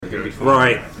going to be fine.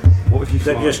 Right. What if you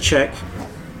Let me just check.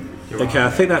 You're Okay, right.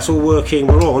 I think that's all working.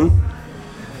 We're on.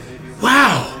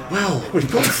 Wow. Well,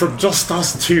 we've got from just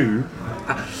us two.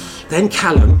 Then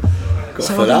Callum. Got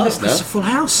a full house now. It's a full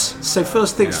house. So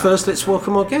first things first, let's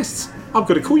welcome our guests. I'm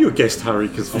going to call you a guest, Harry,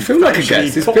 because I feel like a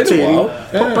guest. It's been a while.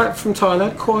 Popped back from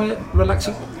Thailand, quiet,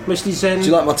 relaxing, mostly zen. Do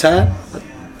you like my tan?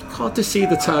 Hard to see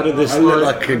the tan in this I look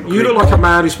light. like a You Greek look like a god.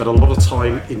 man who spent a lot of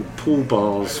time in pool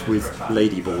bars with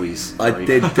ladyboys. I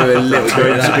did do a little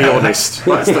bit of To be that. honest,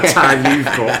 that's the tan you've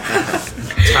got.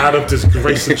 Tan of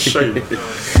disgrace and shame.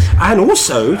 And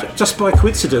also, just by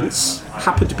coincidence,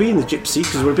 happened to be in the Gypsy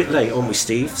because we're a bit late, aren't we,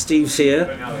 Steve? Steve's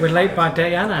here. We're late by a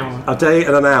day and hour. A day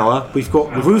and an hour. We've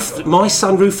got my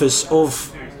son Rufus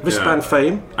of wristband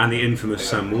fame, And the infamous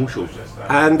Sam Marshall.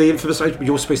 and the infamous.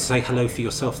 You're supposed to say hello for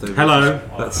yourself, though. Hello.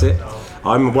 Rufus. That's it.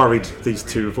 I'm worried these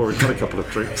two have already had a couple of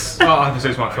drinks. Oh, this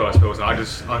is my first pilsner.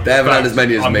 They haven't had as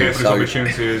many as I'm me, here for so- this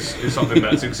opportunity is something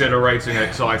that's exhilarating,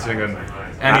 exciting, and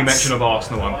any mention of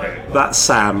Arsenal, I'm here. That's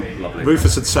Sam.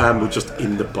 Rufus and Sam were just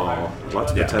in the bar. I'd like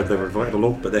to pretend they were invited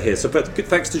along, but they're here. So, but good,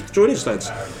 thanks for joining us,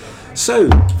 lads. So,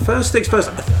 first things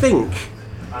first,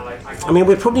 I mean,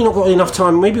 we've probably not got enough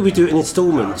time. Maybe we do it in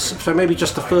instalments. So maybe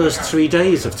just the first 3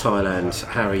 days of Thailand,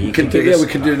 Harry. You can do- give us- we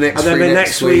can do the next and then three the next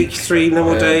next week, week. 3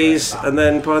 more days, and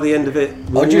then by the end of it,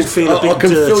 we'll all feel a bit I can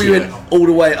fill you dirtier. in all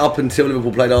the way up until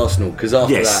Liverpool played Arsenal, because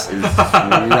after Yes. that it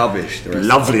was rubbish. The rest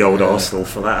Lovely of it. old Yeah. Arsenal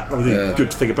for that. That was the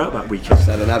good thing about that weekend.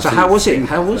 Had an So absolute how was it? thing.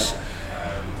 How was?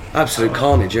 Absolute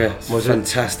carnage, yeah. It Was it?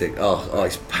 fantastic. Oh,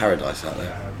 it's paradise out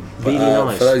there. Really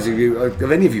nice. For those of you,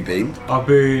 have any of you been?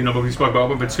 We spoke about. I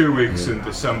went for 2 weeks in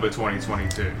December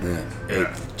 2022.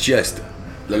 It's just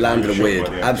the land of the weird, by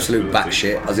the end, absolute just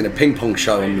batshit. I was in a ping pong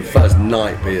show on the first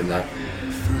night being there,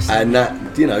 and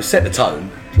that set the tone.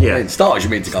 Yeah. I mean, starters you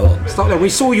mean to go on. Start there. We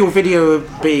saw your video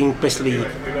of being basically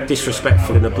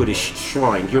disrespectful in a Buddhist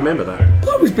shrine. Do you remember that?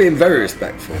 I was being very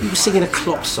respectful. You were singing a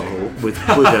clop song with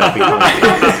Buddha behind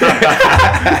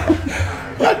it.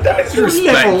 That's What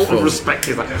level respectful. of respect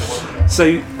is that? So,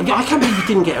 I can't believe you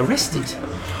didn't get arrested.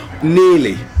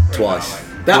 Nearly twice.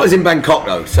 That was in Bangkok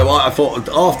though, so I thought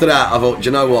after that, do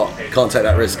you know what? Can't take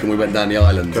that risk, and we went down the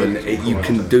island, and you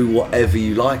can do whatever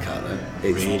you like out there.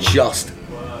 It's just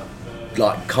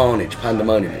like carnage,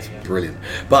 pandemonium. It's brilliant.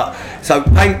 But so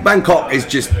Bangkok is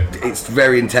it's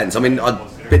very intense. I mean, I'd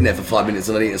been there for 5 minutes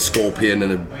and I'd eat a scorpion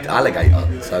and an alligator,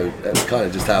 so that's kind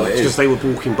of just how it Because is. they were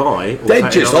walking by. or They're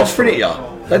taking just a offering it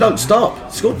restaurant. you. They don't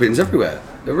stop. Scorpions everywhere.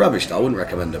 They're rubbish though, I wouldn't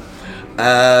recommend them.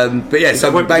 But yeah, so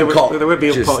They won't- Bangkok. They won't be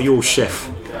a just- part of your chef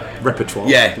repertoire.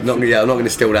 Yeah, I'm not going to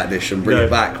steal that dish and bring No, it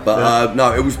back. But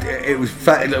no, it was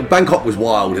Bangkok was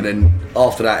wild, and then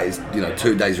after that, it's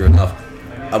 2 days are enough.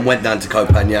 And went down to Koh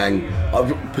Phangan,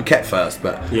 Phuket first,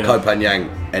 but Yeah. Koh Phangan,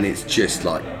 and it's just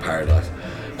like paradise.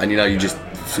 And you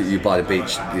by the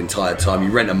beach the entire time. You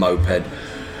rent a moped,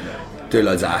 do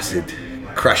loads of acid,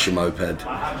 crash your moped.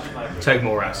 Take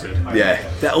more acid. Yeah,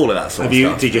 all of that sort of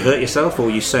stuff. Did you hurt yourself, or were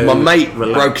you so My mate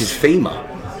relaxed? broke his femur.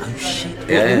 Oh shit!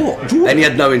 Yeah, What? and he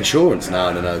had no insurance. No,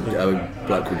 a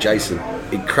bloke called Jason.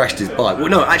 He crashed his bike. Well,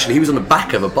 no, actually, he was on the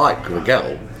back of a bike with a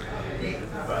girl.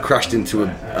 Crashed into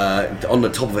on the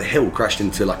top of a hill. Crashed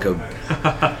into like a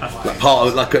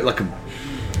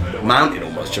mountain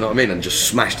almost. Do you know what I mean? And just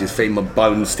smashed his femur,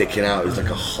 bones sticking out. It was like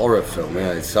a horror film.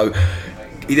 Yeah. So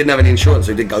he didn't have any insurance,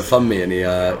 so he did GoFundMe, and he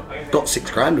got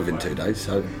 $6,000 within 2 days.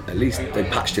 So at least they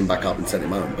patched him back up and sent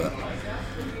him home. But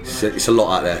it's a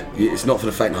lot out there. It's not for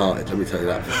the faint-hearted. Let me tell you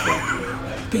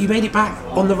that. But you made it back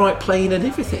on the right plane and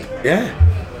everything. Yeah.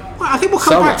 Well, I think we'll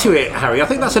come Summer. back to it, Harry. I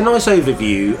think that's a nice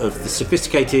overview of the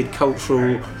sophisticated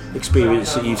cultural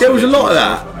experience that you've. There was a lot of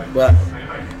that,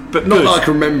 but not good. that I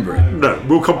can remember it. No,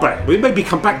 we'll come back. We'll maybe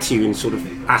come back to you in sort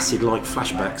of acid-like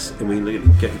flashbacks, and we'll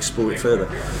explore it further.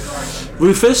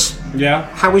 Rufus, Yeah.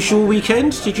 how was your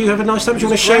weekend? Did you have a nice time? Do you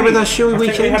want to share with us your I think we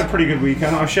weekend? had a pretty good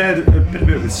weekend. I shared a bit of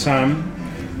it with Sam.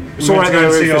 We Sorry, went to go though,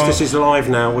 and see Rufus, our- this is live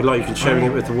now. We'd like you sharing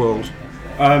it with the world.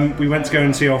 We went to go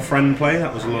and see our friend play.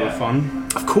 That was a lot of fun.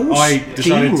 Of course. I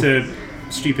decided Dean. to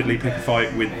stupidly pick a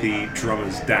fight with the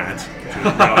drummer's dad, which I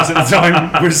didn't realise at the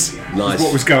time was Nice.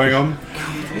 what was going on.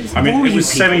 I mean, All it you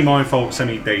was people. semi my fault,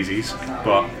 semi Daisy's,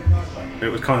 but it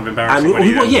was kind of embarrassing. And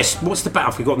when he, yes, what's the band?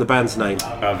 I've forgotten the band's name.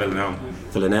 Villanelle.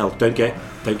 Villanelle. Don't get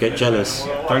jealous.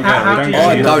 Don't How get. do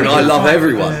I you- don't. I love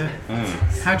everyone.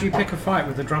 How do you pick a fight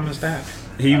with the drummer's dad?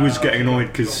 He was getting annoyed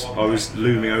because I was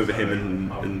looming over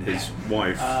him and his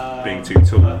wife being too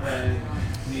tall.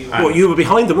 What, you were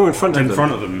behind them or in front of In them?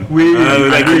 front of them. Oh,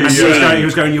 they couldn't And see. he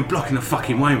was going, "You're blocking the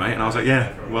fucking way, mate." And I was like, "Yeah,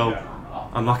 well,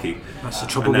 unlucky." That's the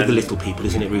trouble And with the then- little people,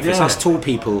 isn't it, Rufus? Yeah. Us tall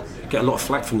people get a lot of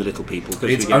flack from the little people.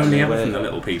 It's only ever from the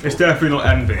little people. It's definitely not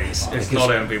envy. It's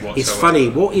not envy whatsoever. It's funny.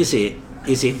 What is it?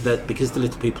 Is it that because the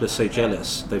little people are so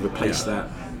jealous, they replace that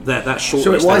short?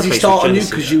 So why does he start on you?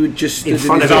 Because you were just in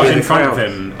front of I was him, in front of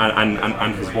him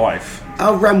and his wife.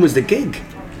 How ran was the gig?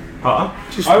 It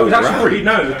was actually it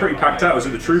was pretty packed out. It was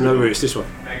at the True. No, it's this one.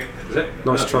 Is it?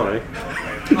 Nice try.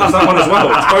 That's that one as well.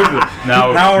 It's both of them.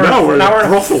 Now we're in a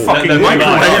brothel. let there be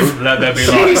light. Let there be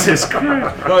light. Jesus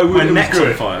Christ. No, My it was neck's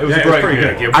good. on fire. It was Yeah, a great pretty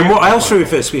gig. good. And what else,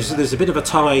 Rufus? Because there's a bit of a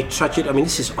Thai tragedy. I mean,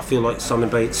 this is, I feel like, Simon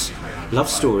Bates' love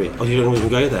story. Oh, you don't even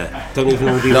go there. Don't even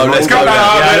want to be. No, let's go there.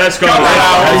 Yeah, let's go.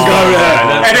 Let's go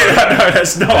there. Edit that. No,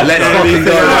 that's not. Let's fucking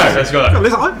go there. Let's go.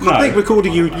 Listen, I can't think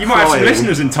recording you. You might have some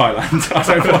listeners in Thailand.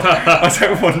 I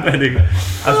don't want any.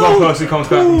 As one person comes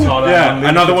back from Thailand, Yeah,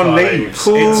 another one leaves.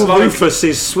 Poor It's like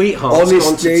Rufus's sweetheart's gone to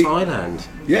Honestly, Thailand.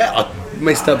 Yeah, I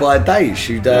missed her by a day.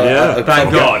 She'd Yeah,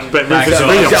 thank God. But Thank Rufus is God.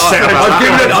 really upset about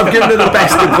that. I've given her the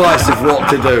best advice of what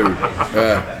to do.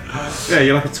 Yeah,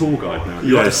 you're like a tour guide now.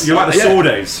 Yes. You're like the Yeah. Saw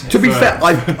Days. To be fair,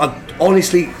 I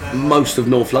honestly, most of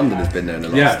North London has been there in the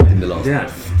last, Yeah.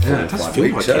 5 feel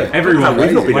weeks. like it. Everyone,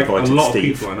 We've not been like a invited, lot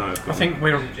Steve. of people I know. I think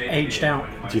we're aged out.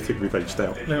 Do you think we've aged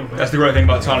out? A little bit. That's the great thing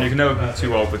about Thailand. You can never be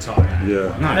too old for Thailand.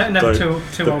 Yeah. Never Don't-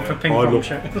 too old for ping I'm pong not-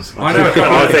 shows. I know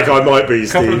I think I might be, a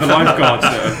couple of Steve. the lifeguards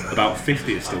that are about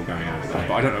 50 are still going out,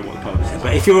 but I don't know what the purpose is.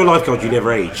 But if you're a lifeguard, you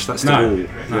never age. That's the No, rule.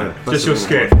 no. Yeah, that's Just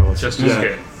the your rule. skin. Just your Yeah.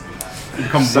 skin. You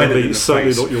come weathered in Certainly, the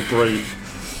certainly face. not your brain.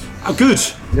 Oh, good.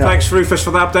 Thanks, Rufus,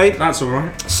 for the update. That's all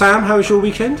right. Sam, how was your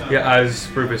weekend? Yeah, as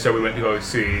Rufus said, we went to go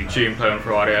see Gene play on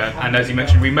Friday, and as he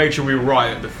mentioned, we made sure we were right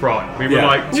at the front. We were Yeah.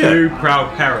 like two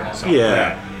proud parents.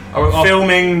 Yeah.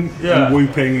 Filming Yeah. and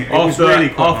whooping. It was After, really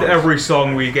quite after nice. every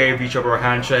song, we gave each other a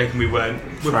handshake, and we went,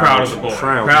 "We're proud of the boy.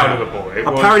 Proud of the boy." It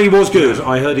was- Apparently, he was good.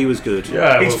 I heard he was good.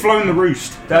 yeah, He's well, flown the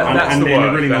roost. that's and the in word.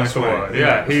 a really That's nice the way. word.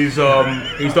 Yeah, he's done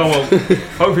well.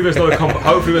 Hopefully, there's no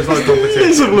hopefully there's no competition.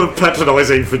 It's a little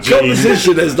patronising for Gene.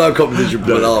 Competition, there's no competition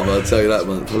for Lava, I'll tell you that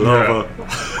much. Lava.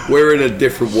 We're in a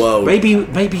different world. Maybe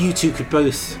you two could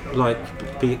both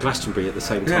be at Glastonbury at the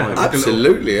same time.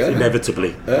 Absolutely, yeah.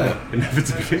 Inevitably.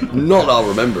 Inevitably. Not that I'll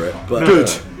remember it, but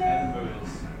Good.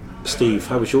 Steve,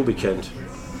 how was your weekend?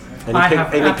 I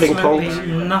have any ping absolutely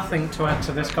pongs? nothing to add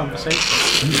to this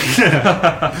conversation.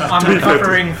 I'm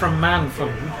recovering from man flu.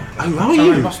 Oh, are So I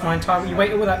you? lost my entire. You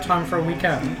wait all that time for a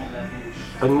weekend,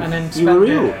 and then you spend were it.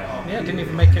 ill. Yeah, didn't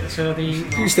even make it to the.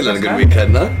 you still had a good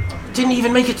weekend, though. Didn't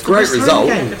even make it to the Great West Ham result.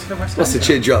 game. To the West Must have Ham.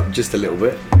 cheered you up just a little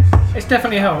bit. It's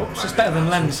definitely helps. It's better than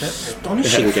lens it.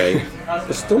 Astonishing game.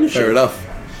 Astonishing. Fair enough.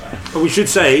 But we should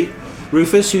say,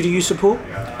 Rufus, who do you support?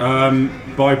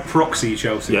 By proxy,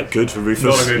 Chelsea. Yeah, good for Rufus.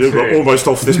 Not a good You got team. almost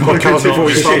off this podcast before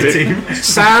we started.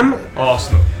 Sam,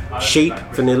 Arsenal. sheep,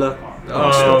 vanilla.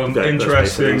 Arsenal. Yeah,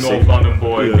 Interesting that's North London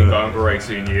boy, Yeah. been going for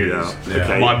 18 years. Yeah,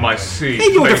 okay. My seat,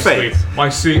 In your basically, defence. my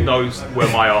seat knows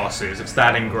where my arse is. It's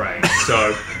that ingrained,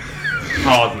 so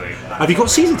hardly. Have you got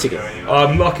season ticket?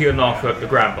 I'm lucky enough that the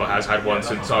grandpa has had one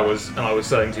since I was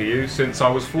saying to you, since I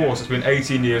was 4. So it's been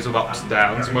 18 years of ups and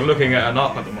downs, and we're looking at an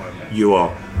up at the moment. You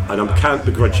are. And I can't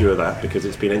begrudge you of that because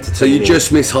it's been entertaining. So you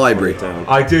just miss Highbury. Down.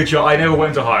 I did. I never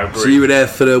went to Highbury. So you were there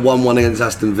for the 1-1 against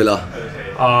Aston Villa.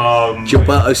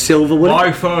 Gilberto Silva, was My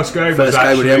it? first game First was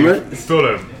game with actually the Emirates?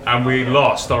 Fulham, and we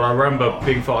lost. I remember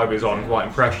being 5 years on, quite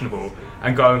impressionable,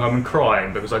 and going home and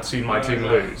crying because I'd seen my team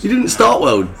lose. You didn't start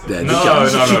well then, No, did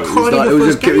you? no, Did no. you cry in It your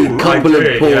was first game? a couple I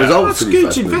did, of poor yeah. results. That's to be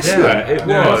good fair. investment. Yeah, it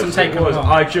wasn't was. taken It was. well.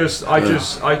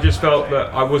 I just felt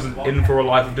that I wasn't in for a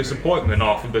life of disappointment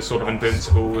after the sort of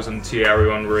Invincibles and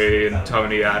Thierry Henry and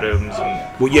Tony Adams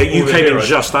and. Well, yeah, you all the came in heroes.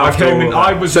 just I after came in. all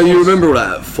I that. was. So you remember all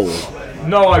that at 4?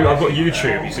 No, I've got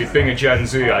YouTube. You see, being a Gen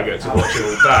Z, I get to watch it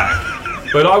all back.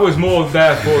 But I was more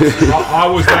there for. I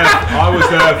was there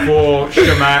for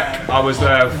Shamak. I was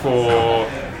there for.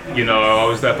 I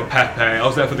was there for Pepe. I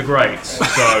was there for the greats. So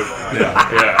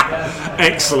yeah.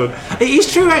 Excellent. It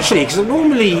is true actually, because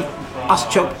normally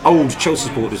us old Chelsea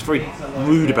supporters are very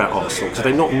rude about Arsenal because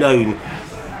they've not known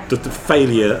the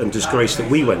failure and disgrace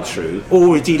that we went through,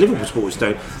 or indeed Liverpool supporters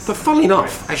don't. But funnily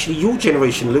enough, actually your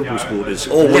generation of Liverpool supporters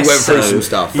Oh, we less went through so, some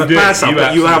stuff. But You bad did, stuff, you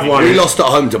but you have absolutely won. We lost at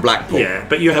home to Blackpool. Yeah,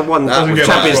 but you have won the was Champions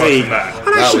much worse League. than that.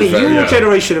 And actually was very- your yeah.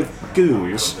 generation of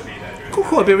goons got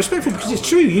quite a bit of respect for it because it's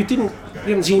true, you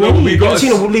haven't seen Well, any, we you got haven't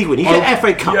seen a league win, you get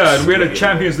FA Cups. Yeah, and we had a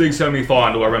Champions League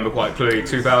semi-final. I remember quite clearly,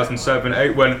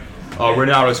 2007-8, when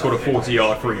Ronaldo scored a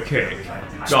 40-yard free kick.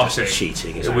 Gutting.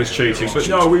 cheating, It isn't was it? cheating. It's But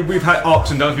cheating. no, we've had ups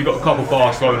and downs. We've got a couple of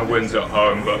Barcelona wins at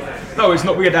home, but no, it's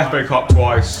not. We had FA Cup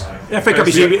twice. FA Cup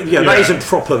is that is a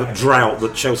proper drought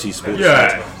that Chelsea sports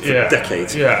had for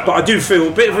decades. Yeah. But I do feel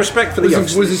a bit of respect for the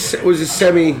youngsters. Was a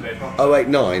semi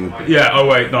 08-9? Yeah,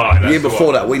 08-9. The year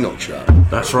before that, we knocked you out.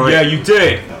 That's right. Yeah, you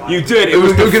did. It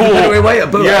was we were before. giving away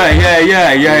at Borough.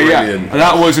 Yeah.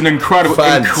 That was an incredible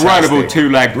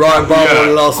two-leg. Ryan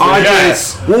Barber last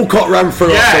week. Walcott ran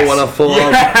through us all, and I thought.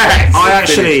 I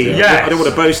actually, I don't want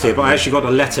to boast here, but I actually got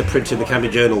a letter printed in the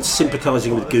Camden Journal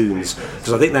sympathising with Goons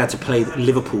because I think they had to play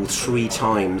Liverpool 3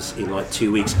 times in like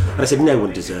 2 weeks, and I said no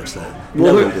one deserves that.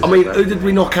 Who did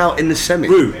we knock out in the semi?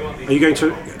 Rue, are you going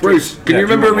to? Bruce, can you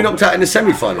remember who we knocked out in the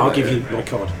semi-final? I'll give you my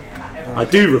card. I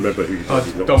do remember who.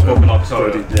 Don't pop it up,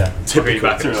 sorry. I'll give you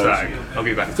back to the stag.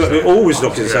 They're always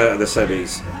knocking us out of the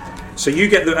semis. So you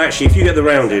get if you get the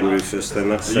round in, Rufus, then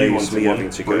that saves me having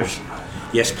to go.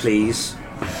 Yes, please.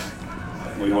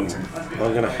 What do you want?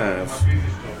 I'm going to have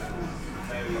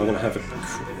a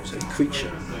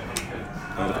creature.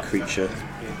 I'll have a creature.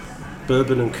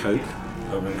 Bourbon and Coke.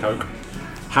 Bourbon and Coke.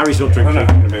 Harry's not drinking.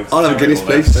 I'll have a Guinness,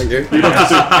 please. Thank you. He'll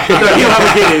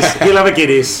have a Guinness. He'll have a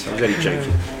Guinness. I'm only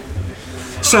joking.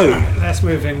 So let's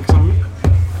move in because I'm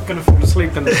going to fall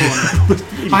asleep in the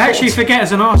corner. I actually forget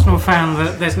as an Arsenal fan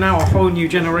that there's now a whole new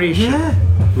generation. Yeah.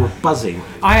 You're buzzing.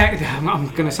 I'm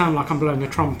going to sound like I'm blowing a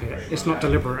trumpet. It's not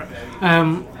deliberate.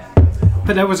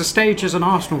 But there was a stage as an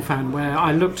Arsenal fan where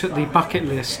I looked at the bucket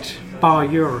list bar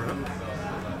Europe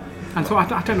and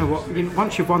thought, I don't know what.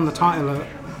 Once you've won the title at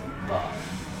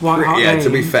White Hart Lane, to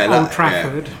be fair, Old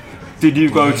Trafford. Did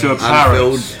you go to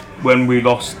Paris when we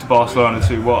lost to Barcelona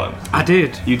 2-1? I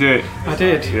did. You did? I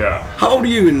did. Yeah. How old are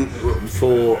you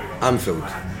for Anfield?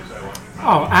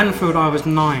 Oh, Anfield, I was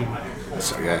 9.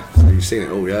 So you've seen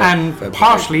it all, yeah. And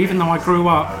partially, even though I grew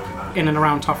up in and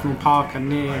around Tufnell Park and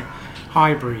near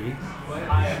Highbury,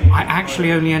 I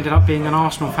actually only ended up being an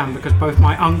Arsenal fan because both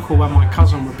my uncle and my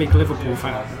cousin were big Liverpool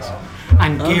fans.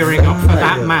 And gearing up for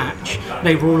that match,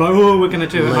 they were all like, "Oh, we're going to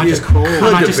do it." And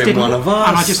I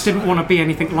just didn't want to be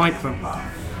anything like them.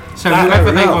 So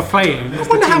whoever they were playing. I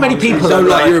wonder how many people don't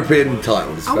like European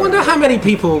titles. I wonder how many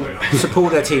people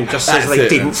support their team just as they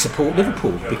didn't support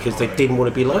Liverpool because they didn't want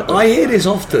to be like them. I hear this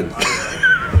often,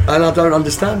 and I don't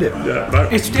understand it.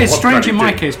 It's strange in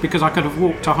my case because I could have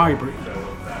walked to Highbury,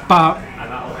 but.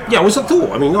 Yeah, it was a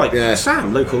thought. I mean,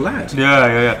 Sam, local lad.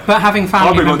 Yeah. But having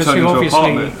family members who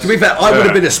obviously... To be fair, I would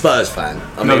have been a Spurs fan.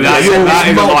 I mean, that is a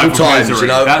life of misery.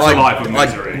 That's a life of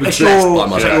misery. Is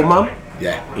your mum?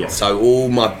 Yeah. So all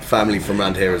my family from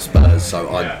around here are Spurs. So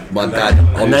my dad,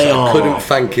 honestly, I couldn't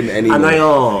thank him anymore. And they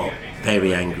are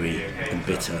very angry and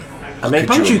bitter. I mean,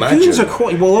 goons are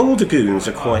quite... Well, older goons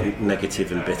are quite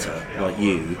negative and bitter, like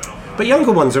you. But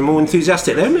younger ones are more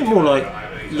enthusiastic. They're a bit more like...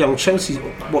 young Chelsea,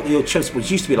 what the old Chelsea was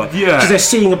used to be like, because they're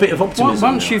seeing a bit of optimism.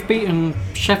 Once you've beaten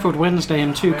Sheffield Wednesday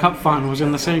in 2 cup finals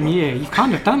in the same year, you've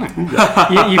kind of done it.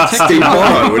 Steve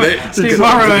Morrow, would it? Steve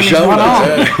Morrow and his one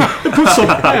arm.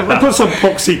 We put some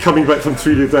Poxy coming back from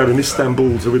 3-0 down in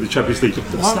Istanbul to win the Champions League.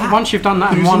 Once you've done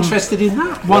that, who's interested in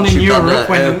that? One in Europe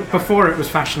before it was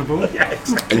fashionable.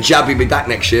 And Jabby will be back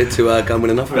next year to go and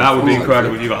win another. That would be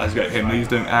incredible if you guys get him. He's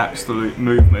doing absolute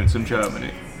movements in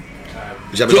Germany.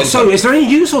 So, is there any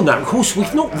news on that? Of course,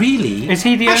 we've not really. Is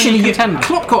he the only contender?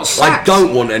 Klopp got sacked. I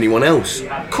don't want anyone else.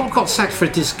 Klopp got sacked for a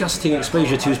disgusting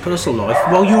exposure to his personal life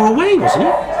while you were away, wasn't he?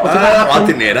 I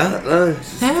didn't hear that. No.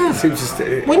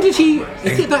 When did he?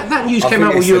 That news came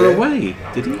out while you were away,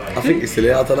 did he? I think it's still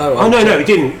here. I don't know. Oh no, he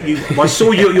didn't. I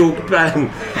saw you at your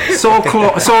band.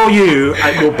 Saw you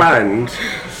at your band.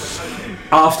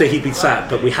 After he'd been sacked,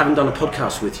 but we haven't done a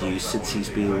podcast with you since he's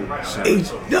been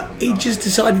sacked. He just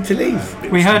decided to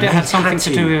leave. We heard it had something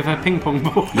to do with a ping pong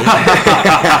ball.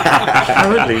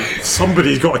 Apparently,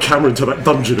 somebody's got a camera into that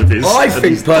dungeon of his. I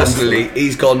think personally,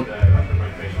 he's gone.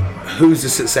 Who's the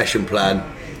succession plan?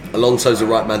 Alonso's the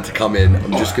right man to come in.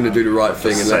 I'm just going to do the right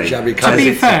thing and let Xavi come in. To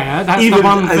be fair, that's the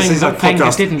one thing that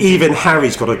Wenger didn't do. Even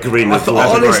Harry's got a grin. I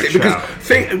thought, honestly, because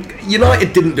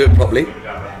United didn't do it properly.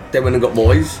 They went and got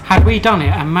Moyes. Had we done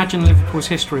it, imagine Liverpool's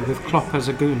history with Klopp as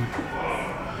a gooner,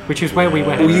 which is where we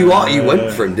were. Well, you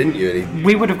went for him, didn't you?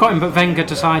 We would have got him, but Wenger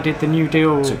decided the new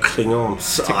deal to cling on.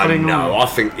 I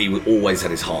think he always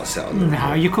had his heart set on them.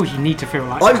 No, of course you need to feel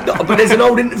like that. But there's an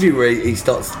old interview where he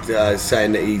starts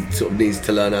saying that he sort of needs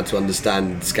to learn how to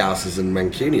understand Scousers and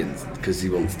Mancunians because he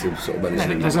wants to sort of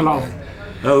understand. There's a lot of...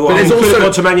 but there's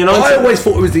also to Man United. I always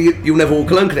thought it was the You'll Never Walk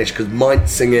Alone connection because might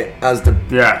sing it as the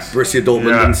Borussia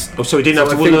Dortmund. Yeah. So he didn't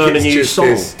have to learn a new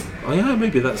song. Oh yeah,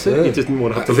 maybe that's it. He didn't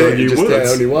want to have to learn new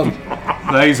words. Only one.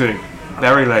 Lazy,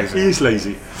 very lazy. He is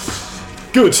lazy.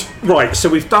 Good. Right. So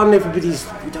we've done everybody's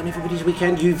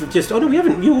weekend. You've just. Oh no, we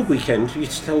haven't. Your weekend. You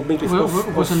just told me before.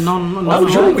 Was a non. What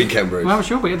was your weekend, Bruce? Well, was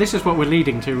your weekend? This is what we're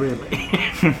leading to, really.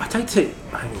 I don't think.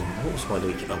 Hang on. What was my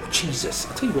weekend? Oh Jesus!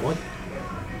 I tell you what.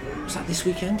 Was that this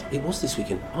weekend? It was this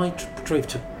weekend. I drove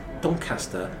to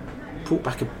Doncaster, brought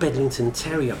back a Bedlington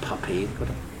Terrier puppy. Got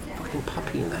a fucking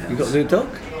puppy in the house. You got a new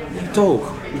dog? New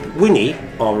dog. Winnie,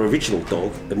 our original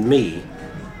dog, and me.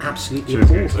 Absolutely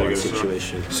appalled by the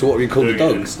situation. So what have you called the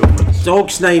dog?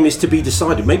 Dog's name is to be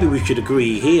decided. Maybe we should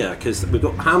agree here because we've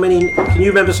got how many? Can you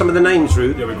remember some of the names,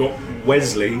 Rude? Yeah, we've got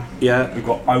Wesley. Yeah. We've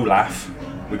got Olaf.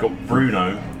 We've got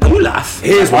Bruno. Olaf.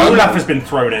 Here's one. Olaf has been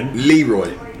thrown in.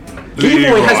 Leroy.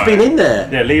 Leroy has been in there.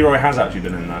 Yeah, Leroy has actually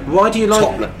been in there. Why do you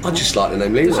like? I just like the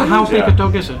name Leroy. So how big a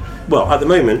dog is it? Well, at the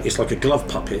moment, it's like a glove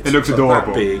puppet. It looks It's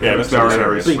adorable. That big. Yeah, it looks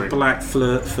very big sweet. black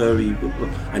furry,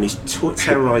 and he's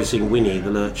terrorising Winnie the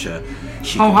lurcher.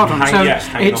 Oh, hold on. So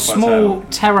hanging it's off her small,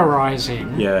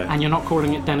 terrorising, Yeah. and you're not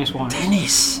calling it Dennis Wise.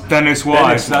 Dennis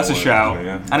Wise, that's a Wise, shout.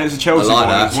 yeah. And it's a Chelsea I like one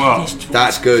that. as well.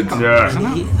 That's good.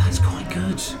 Yeah. Yeah, that's quite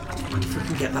good. I don't know if we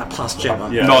can get that plus Gemma.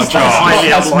 Yeah. Not a chance. highly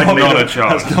Not unlikely. a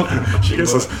chance. She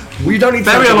gets us Well, you don't need to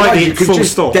very have to write, unlikely. you could Full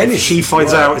just stop. Dennis. She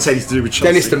finds out it's anything to do with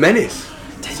Chelsea. Dennis the Menace.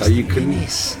 So you can.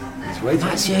 Dennis. It's way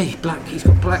That's he's black. He's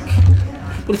got black.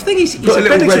 Well, the thing is, he's Put a little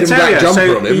red and black Terrier, jumper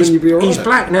so on him and you'll be all he's right.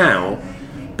 black now,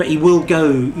 but he will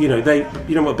go. You know,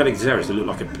 what Bedlington Terriers? They look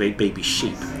like a baby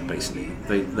sheep, basically.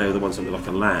 They're the ones that look like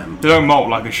a lamb. They don't molt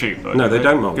like a sheep, though. No, they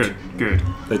don't molt. Good.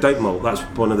 They don't molt. That's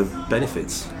one of the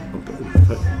benefits.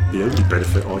 The only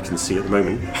benefit I can see at the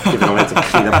moment, given I had to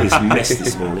clean up this mess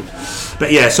this morning.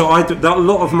 But yeah, so a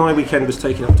lot of my weekend was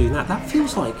taken up doing that. That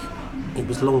feels like it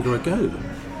was longer ago,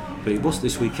 but it was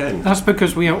this weekend. That's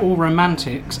because we are all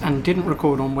romantics and didn't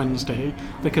record on Wednesday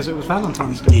because it was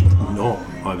Valentine's Day. Did not.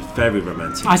 I was very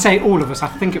romantic. I say all of us. I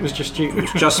think it was just you.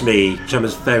 Just me.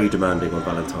 Gemma's very demanding on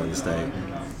Valentine's Day.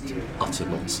 Utter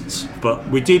nonsense. But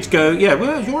we did go. Yeah,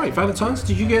 well, you're right. Valentine's.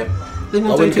 Did you get? I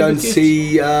went to go and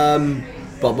see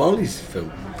Bob Marley's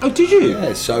film. Oh, did you?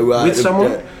 Yeah. So with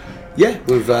someone. Yeah,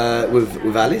 with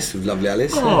Alice, with lovely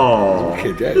Alice. Oh,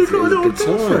 Kid, yeah, you've it got was an a old good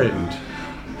time. girlfriend.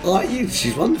 Oh, yeah,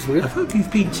 she's wonderful. I Yeah. hope you've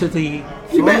been to the.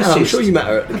 You met her. I'm pharmacist. sure you met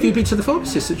her. Have you been to the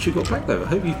pharmacist that she got back though? I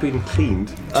hope you've been cleaned.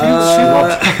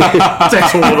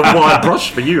 Dettol and a wire brush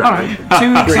for you, All Harry. right, 2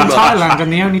 weeks in Pretty much. Thailand,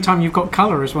 and the only time you've got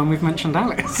colour is when we've mentioned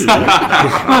Alice.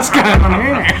 What's going on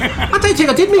here? I don't think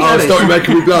I did meet Oh, Alice. stop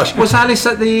making me blush. Was Alice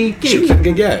at the She was gig?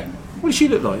 looking, yeah. What did she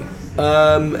look like?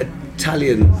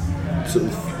 Italian, sort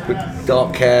of with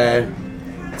dark hair,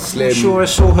 slim. I'm sure I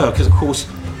saw her because, of course,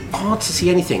 hard to see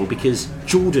anything because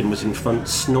Jordan was in front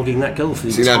snogging that girl for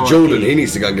the See entire now, Jordan, gig. he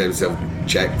needs to go and get himself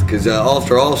checked because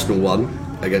after Arsenal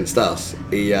won against us,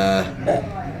 he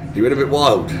went a bit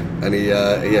wild and he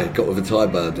got with a Thai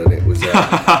bird and it was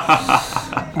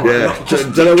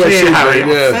Just don't know where clear, she's Harry. been,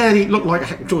 yeah. Fairly looked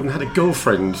like Jordan had a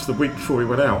girlfriend the week before he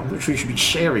went out. I'm not sure you should be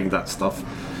sharing that stuff.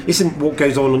 Isn't what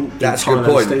goes on in That's a Thailand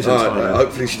good point. stays in All right, Thailand.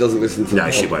 hopefully she doesn't listen to No,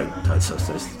 the she pod. won't.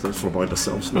 Let's remind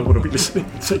ourselves. No one will be listening.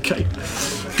 It's okay.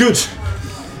 Good.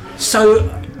 So,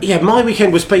 yeah, my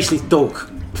weekend was basically dog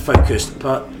focused,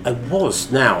 but I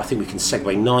think we can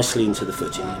segue nicely into the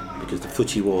footy because the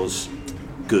footy was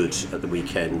good at the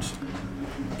weekend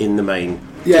in the main.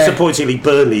 Yeah. Disappointingly,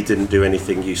 Burnley didn't do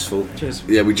anything useful. Cheers.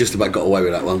 Yeah, we just about got away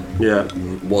with that one. Yeah.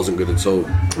 Wasn't good at all.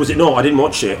 Was it not? I didn't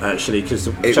watch it actually because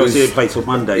It Chelsea was- didn't play till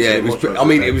Monday. Yeah, so I it was. didn't watch I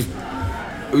mean, it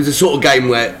was a sort of game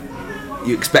where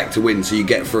you expect to win, so you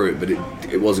get through it, but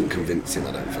it wasn't convincing.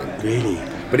 I don't think. Really?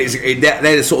 But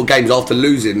they're the sort of games after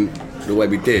losing the way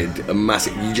we did, a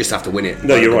massive. You just have to win it.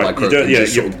 No, you're By right. crook You don't- and yeah,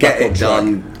 just you're sort of get back on it track.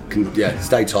 done.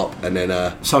 Stay top, and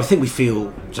then. So I think we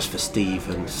feel, just for Steve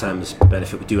and Sam's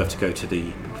benefit, we do have to go to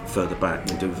the further back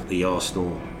and do the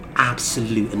Arsenal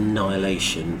absolute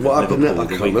annihilation. of What happened there? Liverpool I the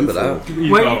can't week remember before. that.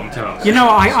 You Wait, can't tell us. you know,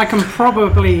 I can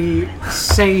probably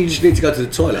save. You need to go to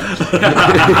the toilet.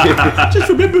 Just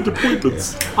remembered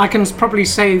appointments. I can probably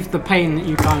save the pain that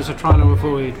you guys are trying to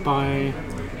avoid by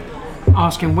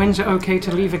asking when's it okay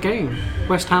to leave a game.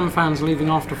 West Ham fans leaving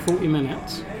after 40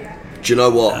 minutes. Do you know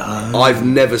what? I've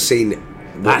never seen.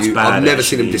 That's bad, I've never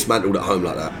seen them actually. dismantled at home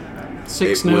like that.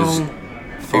 6-0.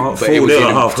 But it was 4-0 an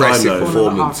at half time, impressive though. 4-0 at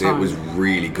performance. half It was time.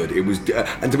 really good. It was,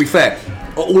 and to be fair,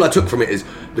 all I took from it is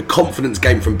the confidence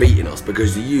game from beating us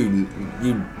because you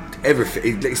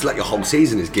everything. It's like your whole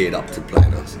season is geared up to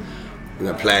playing us. You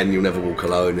know, playing You'll Never Walk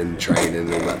Alone and training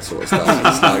and all that sort of stuff.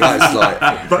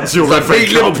 That's your it's like beat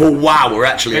FA Cup. Liverpool. Wow, we're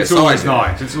actually It's a always side.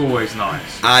 nice. It's always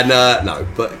nice. And no,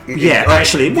 but Yeah,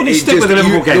 actually, what did you it stick with the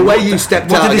Liverpool game? The way What you the- stepped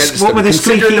what out did against this- what them, were the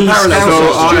considering the squeaky parallels.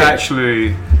 So scouts? I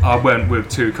actually I went with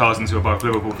 2 cousins who are both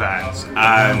Liverpool fans,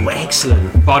 and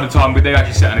Excellent. by the time they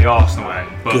actually sat in the Arsenal end,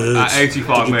 but Good. at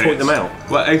 85 Did you minutes, point them out?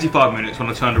 Well, 85 minutes when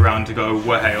I turned around to go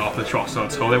way after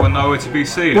Trossard score, they were nowhere to be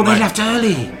seen. Well, they Like, left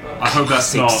early. I hope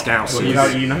that's not. Scousers.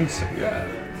 You know, Yeah,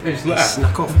 they just left.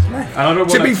 Snuck off. And I don't want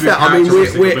To that be fair, I mean,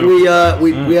 characteristic of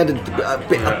Liverpool. we had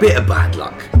a bit of bad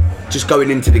luck just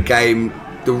going into the game.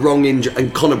 The wrong injury,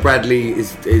 and Conor Bradley,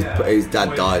 his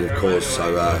dad died, of course,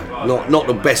 so not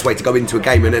the best way to go into a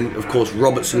game. And then, of course,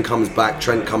 Robertson comes back,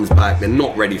 Trent comes back. They're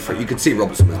not ready for it. You could see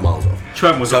Robertson was miles off.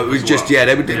 Trent was so off it was as just well.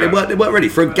 they weren't ready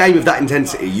for a game of that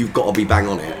intensity. You've got to be bang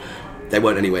on it. They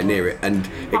weren't anywhere near it, and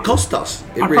it cost us.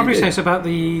 It I'd really probably did. say it's about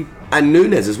the. And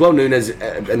Nunes as well. Nunes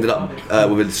ended up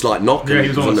with a slight knock, Yeah, and he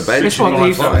was on the bench. It's what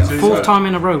Like the that, too, fourth so- time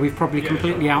in a row we've probably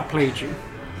completely outplayed you,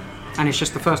 and it's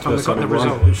just the first time we got the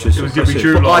result. It was Gypsy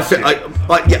Drew But last year.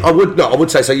 I would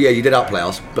say so. Yeah, you did outplay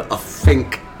us, but I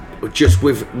think just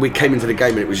we came into the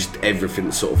game and it was just everything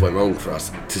that sort of went wrong for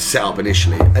us to set up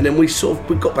initially, and then we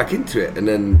got back into it, and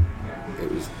then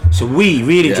it was. So we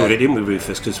really Yeah. enjoyed it, didn't we,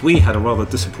 Rufus? Because we had a rather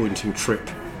disappointing trip.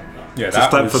 Yeah, To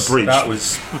Stamford Bridge. That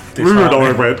was. Rue and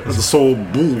I went and saw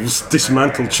Wolves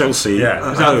dismantle Chelsea. Yeah. at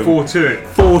Was that home. 4-2?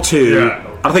 4-2. Yeah.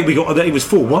 I think we got. It was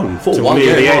 4-1. 4-1,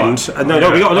 near the yeah. end. And no,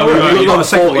 we got. Oh, No, right. we You got got the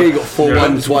second one. you got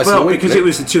 4-1 twice in a Well, week. because it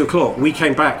was at 2 o'clock, we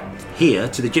came back here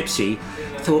to the Gypsy.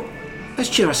 Thought, let's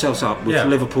cheer ourselves up with Yeah.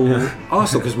 Liverpool,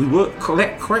 Arsenal, because we worked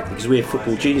correctly, because we had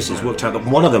football geniuses worked out that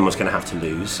one of them was going to have to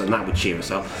lose, and that would cheer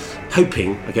us up.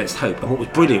 Hoping against hope. And what was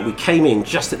brilliant, we came in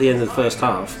just at the end of the first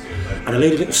half, and a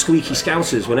load of little squeaky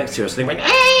Scousers were next to us. They went,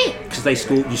 "Hey!" Because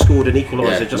you scored an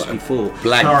equaliser just before.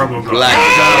 Terrible goal.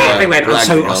 They went, and blagged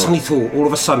so the I goal. suddenly thought, all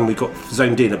of a sudden we got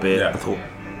zoned in a bit. Yeah. I thought,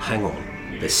 hang on,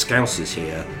 there's Scousers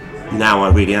here. Now I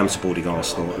really am supporting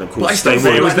Arsenal, and of But I course still they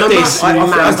feel were. like This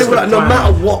I still feel like no massive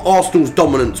matter what Arsenal's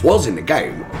dominance was in the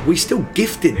game, we still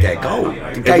gifted their goal.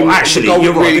 The game, Well, actually, the goal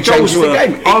you're right. really The goals changed were, the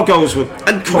game. our goals were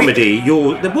And comedy. They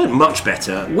weren't much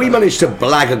better. We managed to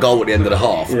blag a goal at the end of the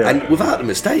half, Yeah. and without a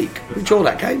mistake, we draw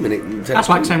that game. And it That's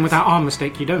like saying without our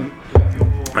mistake you don't.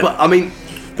 But I mean,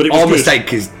 But it was our good.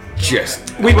 mistake is just.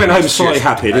 We went home just slightly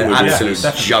happy, didn't we? An absolute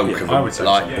Yeah, joke of I a, would say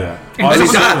like, so, yeah. And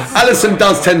it's, Alisson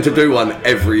does tend to do one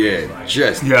every year.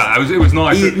 Just Yeah, it was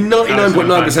nice. he, that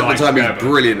 99.9% of the Van time he's Dijk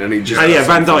brilliant, and he just. And yeah,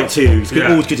 Van Dijk too. It's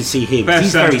Yeah. always good to see him. Best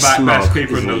He's very centre back, smart. best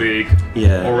keeper in the isn't he? league.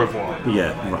 Yeah. Au revoir.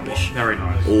 Yeah, rubbish. Very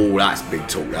nice. Oh, that's big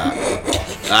talk.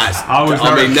 That's. I was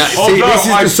very- mean, see, Although this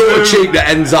is I the sort of do- cheek that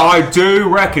ends up. I do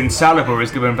reckon Saliba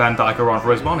is giving Van Dijk a run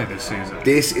for his money this season.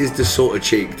 This is the sort of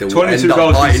cheek that will 22 end up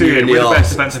goals biting this you in season the with the best arse.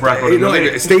 defensive record in the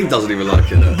league. Steve doesn't even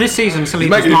like it. Though. This season, Saliba's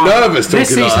making me nervous This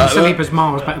talking season, like that. Saliba's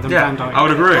miles better than Van Dijk. I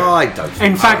would agree. I don't.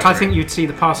 Think In fact, I think you'd see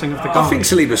the passing of the goal. I think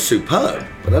Saliba's superb,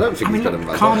 but I don't think I he's mean, better than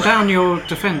Van calm Dijk. down your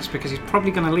defence because he's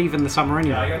probably going to leave in the summer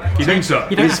anyway. You think so?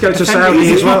 You don't He's have going to defend Saudi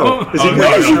him as well. anymore. Is he Oh,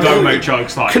 going? no, don't make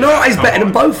jokes like Kanate's that. better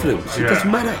than Come on. both of them. So it Yeah.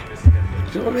 doesn't matter.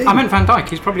 Do you know what I mean? I meant Van Dijk.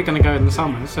 He's probably going to go in the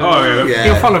summer, so Oh, yeah. Yeah.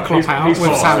 he'll follow Klopp out he's with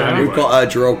fine, Salah. anyway. We've got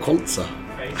Jerome Konsa.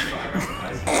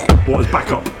 What was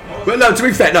back up? But no, to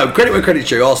be fair, no, credit where credit's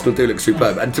due, Arsenal do look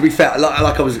superb. And to be fair,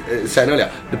 like I was saying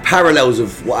earlier, the parallels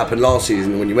of what happened last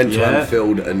season when you went to Yeah.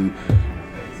 Anfield and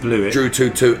Blew it. drew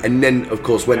 2-2 and then, of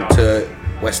course, went to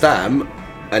West Ham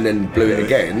and then blew it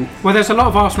again. Well, there's a lot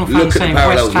of Arsenal Look fans at the saying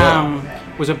parallels West Ham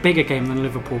was a bigger game than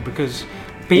Liverpool because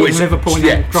beating Which, Liverpool and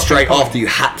yeah, then dropping straight a point. after you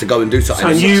had to go and do something.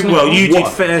 And you did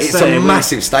What? fair It's say. a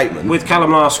massive statement. With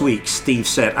Callum last week, Steve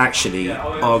said actually,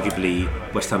 arguably,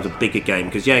 West Ham's a bigger game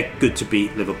because good to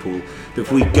beat Liverpool, but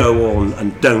if we go on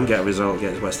and don't get a result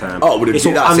against West Ham, Oh, well, it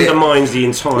sort of that's it. undermines the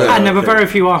entire. And there were thing. very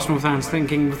few Arsenal fans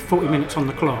thinking with 40 minutes on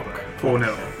the clock,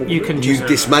 4-0. you can You just...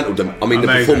 dismantled them. I mean, the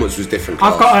Amazing. performance was different.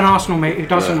 I've class. got an Arsenal mate who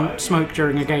doesn't smoke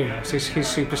during a game. It's his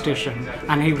superstition,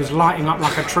 and he was lighting up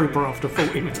like a trooper after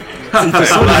 40 minutes. He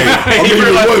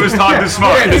realised it was time to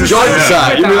smoke. Yeah, enjoy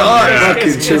that. You were like, Yeah. fucking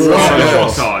It's chill right. out.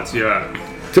 Offsides,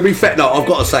 yeah. To be fair, no, I've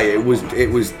got to say it was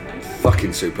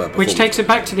fucking superb. Which performance. takes it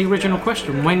back to the original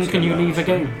question: when can you leave a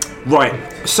game? Right.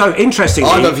 So interestingly,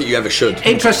 I don't think you ever should.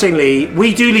 Interestingly,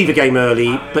 we do leave a game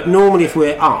early, but normally if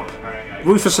we're up,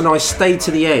 Rufus and I stayed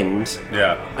to the end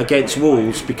Yeah. against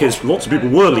Wolves because lots of people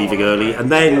were leaving early, and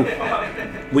then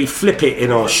we flip it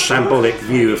in our shambolic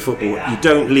view of football. You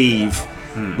don't leave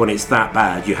when it's that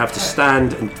bad. You have to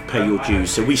stand and pay your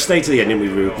dues. So we stayed to the end, didn't we,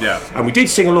 Ru? Yeah. And we did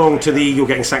sing along to the "You're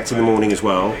Getting Sacked in the Morning" as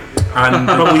well, And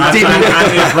but we didn't.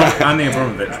 and the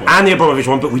Abramovich one. And the Abramovich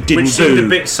one, but we didn't Which seemed do. a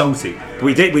bit salty.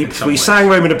 We did. We sang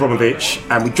Roman Abramovich,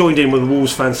 and we joined in when the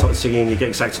Wolves fans started singing "You Get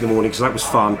Exact in the Morning" because that was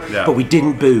fun. Yeah. But we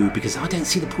didn't boo because I don't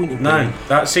see the point in booing. No,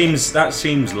 that seems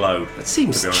low. It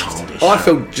seems to be honest. childish. I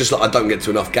feel just like I don't get to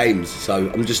enough games,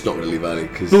 so I'm just not going to leave early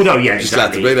because No, yeah, I'm just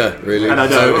glad to exactly. be there, really. And I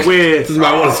know, So, we're- doesn't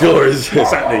matter what the score is.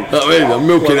 Exactly. You know what I mean, I'm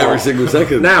milking every single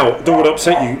second. Now, don't want to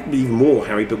upset you even more,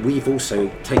 Harry, but we've also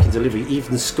taken delivery.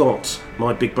 Even Scott,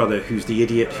 my big brother, who's the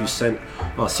idiot who sent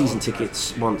our season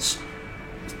tickets once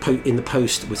in the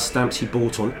post with stamps he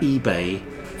bought on eBay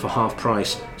for half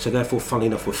price, so therefore, funnily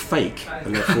enough, were fake,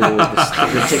 and therefore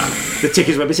the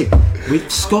tickets were missing.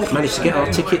 Scott managed to get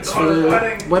our tickets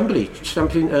for Wembley,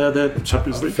 the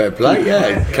Champions League. Fair play,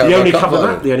 yeah. The only couple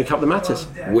that matters.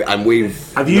 And we've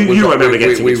remember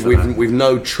getting tickets for that? we've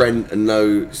no Trent and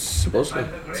no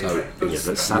Szoboszlai, so Yeah,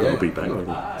 but Salah will be back, won't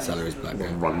he? Salah is back.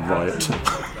 Run riot.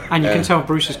 And you can tell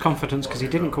Bruce's confidence because he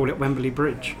didn't call it Wembley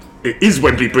Bridge. It is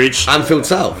Wembley Bridge. Anfield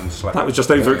South. That was just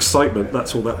overexcitement.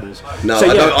 That's all that was. No,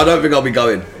 So, yeah. I don't think I'll be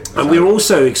going. And we were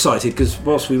also excited because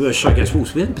whilst we were shy against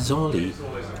Wolves, we then bizarrely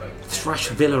thrashed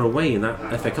Villa away in that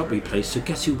FA Cup replay. So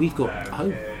guess who we've got at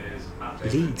home?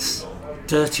 Leeds.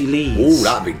 Dirty Leeds. Oh,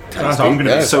 that'd be tasty. I'm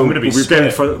gonna be So I'm gonna be we've split gone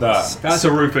for for that. That's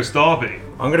a Rufus derby.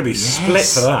 I'm going to be split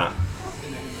for that.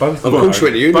 Both Of course,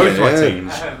 we're the Union, both my yeah.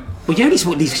 teams. Well, you only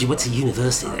support Leeds because you went to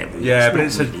university there. Really. Yeah, but not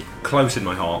it's really. close in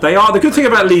my heart. They are the good thing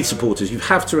about Leeds supporters. You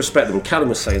have to respect them. Callum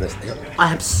was saying this. They're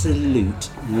absolute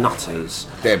nutters.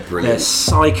 They're They're brilliant.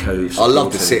 psychos. I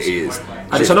love the city.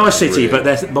 And it's a nice city, but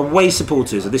they're away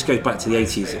supporters, and this goes back to the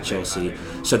 80s at Chelsea.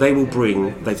 So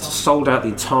they've sold out the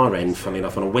entire end, funny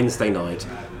enough, on a Wednesday night,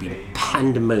 be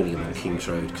pandemonium on King's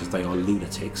Road because they are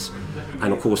lunatics.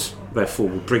 And of course, therefore,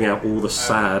 will bring out all the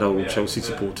sad old Chelsea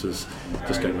supporters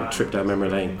just going on a trip down memory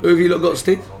lane. Who have you lot got,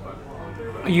 Steve?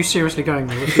 Are you seriously going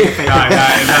there?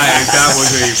 That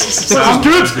was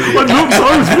evil.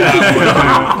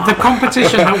 The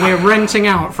competition that we're renting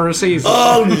out for a season.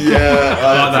 Oh yeah,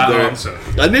 I like that answer.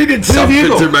 I needed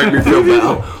something to make me feel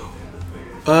better.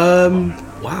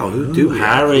 Wow, who do we have?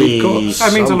 Harry. We've got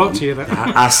That means a lot someone. to you. That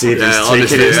Acid Yeah, is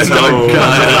honestly, taking his toll.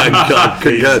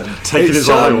 Taking His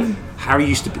oil. Harry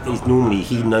used to be,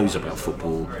 he knows about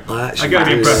football. I get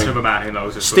the impression of a man who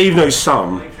knows his Steve knows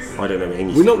some. I don't know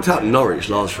anything. We knocked out Norwich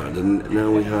last round, and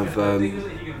now we have.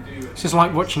 It's just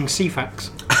like watching CFAX.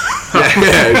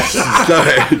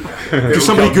 Could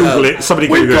somebody Google it? Somebody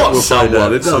We've Google got it. We'll find someone.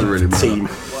 out. It doesn't Some really matter. team.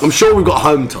 I'm sure we've got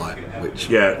home tie, which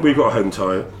Yeah, we've got a home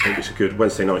tie. I think it's a good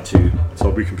Wednesday night too, so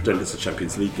we can pretend it's a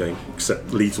Champions League game.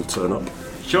 Except Leeds will turn up.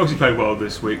 Chelsea played well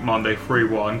this week, Monday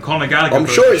 3-1. Conor Gallagher. I'm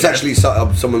sure it's actually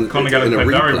someone Conor in Gallagher a played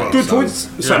very replay. well. Good so- points.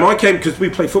 Sam, I came because we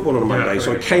play football on a Monday,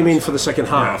 so I came in for the second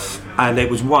half, and it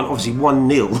was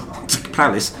 1-0 to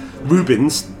Palace.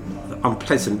 Rubens, the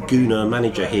unpleasant Gooner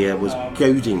manager here, was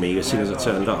goading me as soon as I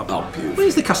turned up. Oh, beautiful.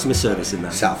 Where's the customer service in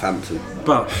that? Southampton.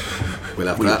 But We'll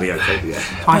have we'll that. be okay.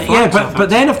 But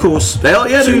Then of course They are,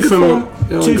 yeah, they're in two good form.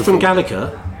 They're on two good from form.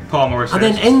 Gallagher, Palmer and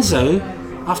then assist. Enzo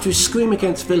after his scream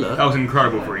against Villa. That was an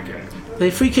incredible free kick. The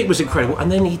free kick was incredible,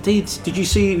 and then he did. Did you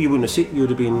see? You wouldn't have seen. You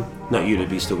would have been. No, you'd have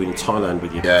been still in Thailand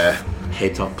with your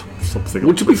head up, something.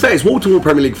 Well, to be fair, it's wall-to-wall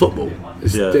Premier League football.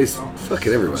 It's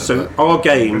fucking everywhere. So but- our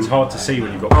game, It's hard to see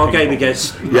when you've got our game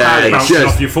against yeah, it's bouncing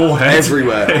just off your forehead.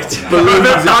 everywhere. Kind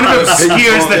of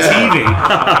obscures the TV.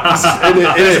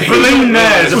 There's a balloon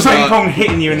there. There's a ping pong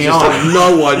hitting you in the eye.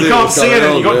 No idea. You can't what's see going it.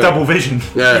 on, You've got yeah. double vision.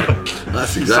 Yeah,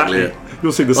 that's exactly it.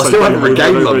 You'll see the I same still haven't thing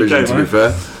regained over my and vision, over to be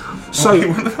again. fair.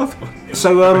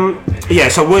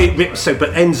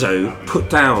 But Enzo put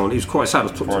down. He was quite sad. I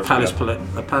was talking to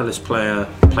a Palace player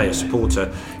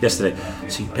supporter yesterday.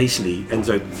 So basically,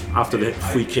 Enzo, after the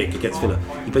free kick against Villa,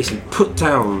 he basically put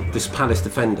down this Palace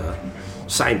defender,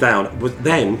 sat him down. But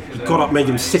then he got up, made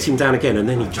him sit him down again, and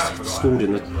then he just scored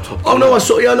in the top. Oh no, I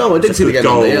saw. Yeah, no, I did see the game.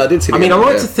 Goal. Yeah, I did see the I mean, game. I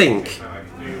like yeah. to think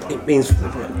it means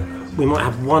we might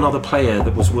have one other player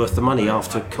that was worth the money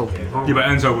after Cole. Yeah, but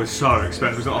Enzo was so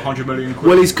expensive. Was it 100 million quid?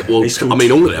 Well, I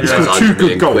mean, all of them. scored That's two 100 million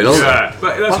good goals. quid, aren't they? Yeah,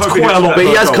 but let's That's hope he quite gets a lot, that But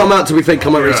he has goal. come out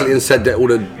recently and said that all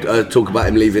the talk about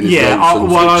him leaving his Yeah,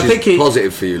 nonsense, well, I which think is it-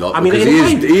 positive for you lot. I mean, because in a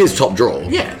way- he is top draw.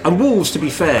 Yeah, and Wolves, to be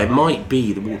fair, might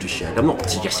be the watershed. I'm not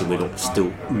suggesting we're not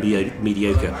still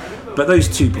mediocre, but those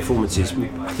two performances,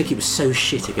 I think it was so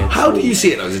shit against. How do you Wolves.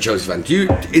 see it as a Chelsea fan?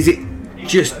 Is it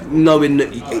just knowing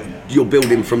that you're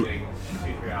building from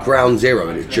ground zero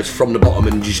and it's just from the bottom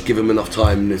and just give them enough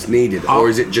time as needed, or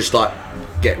is it just like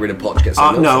get rid of Poch, get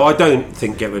someone else? No, I don't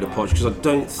think get rid of Poch because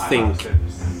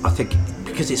I think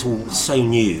because it's all so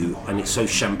new and it's so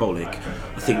shambolic.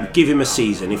 I think give him a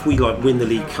season. If we win the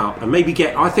League Cup and maybe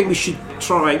I think we should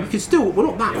try. We could still. We're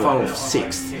not that far off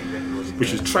sixth.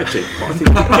 which is tragic. But I think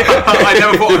I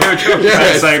never thought I'd hear a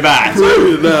joke say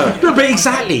that. no, but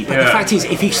exactly. But the fact is,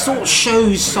 if he sort of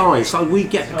shows signs, like we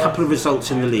get a couple of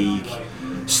results in the league,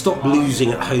 stop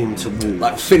losing at home to Wolves,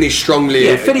 Like finish strongly.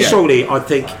 yeah, finish strongly. I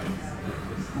think.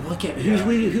 Who are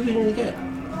we going to get?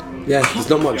 Yeah, there's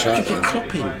not much out Get there.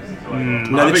 Klopp in.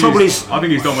 No, the trouble is. I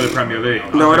think he's done with the Premier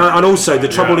League. No, and also the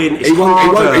trouble in it's He won't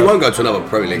harder. go to another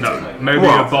Premier League team. Maybe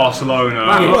What? a Barcelona.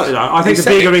 I think the said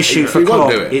bigger it. issue for He won't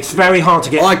Klopp, do it. it's very hard to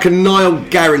get. I can nigh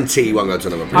guarantee he won't go to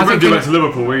another He Premier wouldn't League. do that to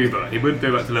Liverpool either. He wouldn't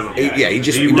do that to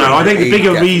Liverpool. No, I think the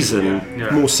bigger Yeah. reason,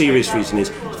 Yeah. more serious reason,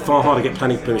 is it's far harder to get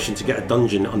planning permission to get a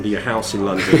dungeon under your house in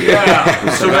London. Yeah.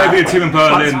 So maybe a team in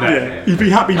Berlin then. You'd be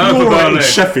happy Oh, for more in Berlin.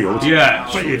 Sheffield. Yeah.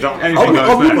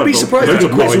 I wouldn't be surprised if he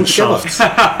quits Mine altogether. shafts.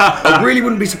 I really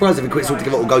wouldn't be surprised if he quits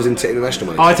altogether or goes into international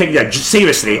money. I think,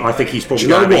 seriously, I think he's probably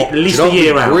Do you know going to be what? at least Do you a know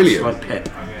year what's out. brilliant? Like Pep.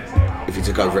 If he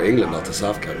took over at England after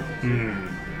Southgate.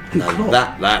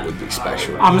 Now, that would be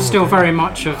special. I'm still very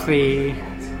much of the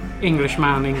English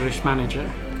manager.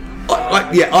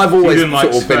 I've always didn't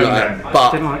like sort of been Sven like then? that.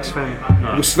 But Didn't like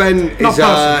Sven. Sven Not is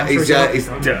personally, is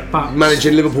Yeah. But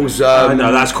managing Liverpool's I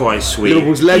know, that's quite sweet.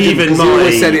 Liverpool's legend. Even Because he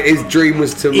always said my, his dream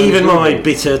was to manage even my Liverpool.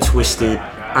 bitter, twisted, It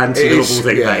anti-Liverpool is,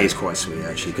 thing, yeah. that is quite sweet,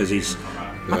 actually, because he's...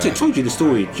 I told you the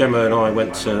story. Gemma and I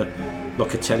went to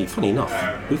Locatelli. Funny enough,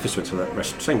 Rufus went to that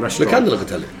same restaurant. Locanda, I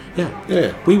tell you.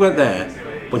 Yeah. We went there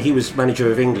when he was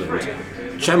manager of England.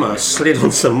 Gemma slid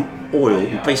on some oil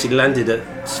and basically landed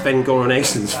at Sven Goran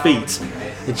Eriksson's feet.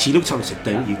 And she looked at him and said,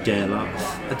 "Don't you dare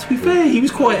laugh." And to be fair, he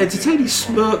was quite entertained. He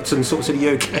smirked and sort of said, "Are you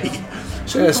okay?"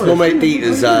 So Yes, my mate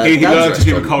Dieter's He dad's learned to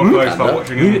keep a restaurant. cold close by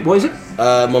watching him. What is it?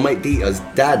 My mate Dieter's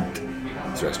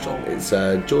dad's restaurant. It's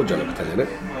Giorgio Locatelli, isn't it?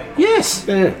 Yes.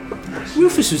 Yeah.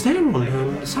 Rufus was there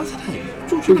on Saturday.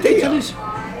 George With Dieter? Locatelli's.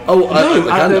 Oh, No,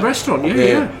 at the Locanda. restaurant.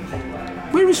 Yeah.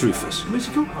 Where is Rufus? Where's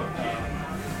he gone?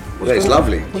 Yeah, it's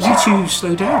lovely. Well, you two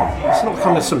slow down. It's not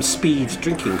kind of some speed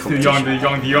drinking The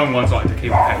competition. young ones like to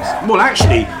keep a pace. Well,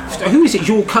 actually, who is it?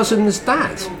 Your cousin's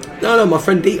dad? No, my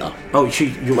friend Dieter. Oh,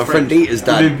 your My friend Dieter's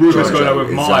dad. Did Rufus go Giorgio, there with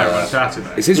is, Maya on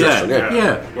Saturday? It's his restaurant, yeah.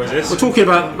 Yeah. Where's this? We're talking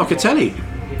about Locatelli.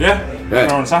 Yeah.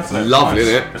 Yeah. On Saturday. Lovely, Nice.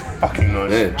 isn't it? Fucking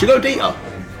nice. Yeah. Do you know Dieter?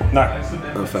 No.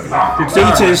 Oh, fair enough.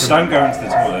 Dieter's. Don't go into the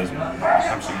toilet.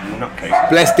 Absolutely nutcase.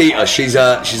 Bless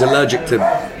Dieter. She's allergic to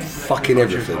fucking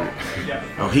everything.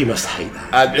 Oh, he must hate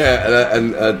that.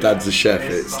 And her dad's a chef.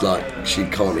 It's like she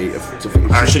can't eat.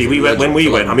 Actually, we went- when we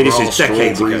went, I mean, this is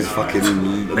decades ago.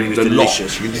 Fucking But it was the lot.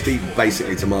 delicious. You can just eat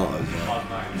basically tomatoes.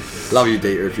 Love you,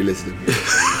 Dieter, if you're listening. You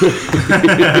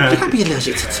can't be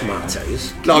allergic to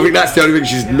tomatoes. No, I think that's the only thing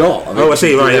she's not. I Oh, I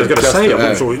see. Right, I was going to just, say. I'm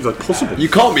not sure it's like possible. You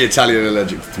can't be Italian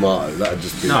allergic to tomatoes. That'd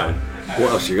just be. No.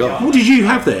 What else you got? What did you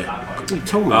have there? You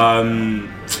told me.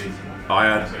 I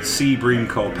had sea bream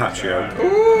carpaccio.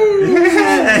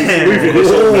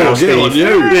 Oh, good on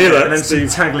you. And then some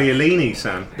tagliolini,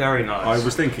 Sam. Very nice. I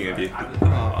was thinking of you.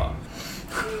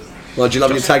 Well, do you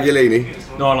love your tagliolini?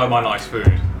 No, I like my nice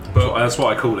food. But That's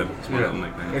what I call him. It's my little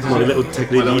nickname. My little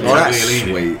technique. Oh, that's Tagliolini.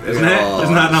 sweet. Isn't it? Oh,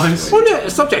 Isn't that nice? Well, no,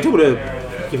 subject. I don't want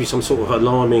to give you some sort of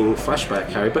alarming flashback,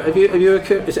 Harry. But have you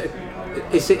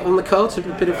is it on the cards? A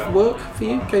bit of work for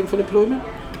you, gainful employment?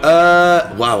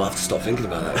 Wow, I have to stop thinking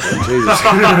about that again. Jesus.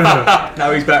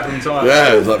 now he's back from Thailand.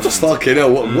 Yeah, it's like, fucking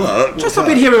hell, what work? Just I've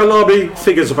been hearing alarming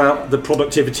figures about the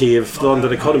productivity of the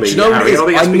London economy. Do you know what Harry. it is? I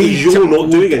think that's because you're not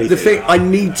doing anything. The thing, I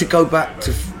need to go back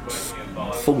to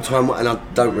full-time, and I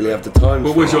don't really have the time.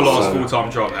 What for was your it, last so- full-time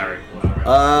job, Harry?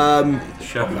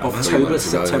 October,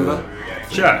 September.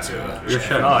 Chef. You're a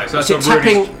chef. Nice. That's Was it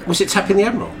tapping? Was it tapping the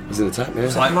Admiral? Was in a tap, yeah.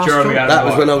 Like Jeremy That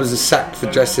was when I was sacked for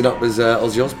dressing up as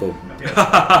Ozzy Osbourne.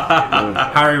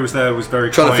 Harry was there, was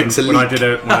very Trying to kind fix a when I leak. did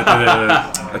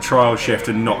a trial shift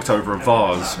and knocked over a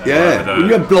vase. Yeah. You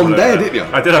had blonde hair, didn't you?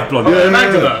 I did have blonde hair.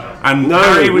 Magdalene. And No,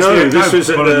 Harry was no, the this was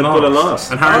at Bull the and Bull and Last.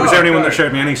 Last. And Harry was the only one that okay.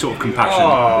 showed me any sort of compassion.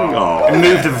 Oh. He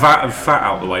moved a vat of fat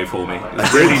out the way for me. It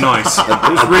was really nice. It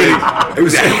was really, It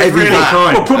was a heavy really vat.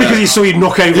 kind. Well, probably because he saw you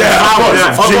knock over the Yeah, flowers. I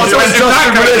was If just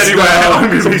that for goes this anywhere, now. I'm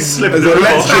going to be slipping So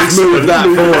let's just move that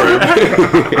for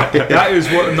him. That is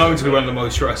what known to be one of the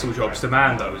most stressful jobs to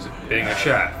man, though, is being a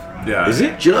chef. Yeah. Is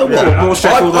it? Do you know what? Yeah. More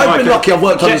stressful than I've been like a lucky. I've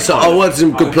worked on jet I worked in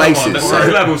some good places. There's So.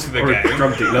 levels to the game.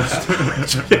 Drug dealers.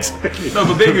 No,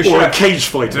 but being a Or a chef. cage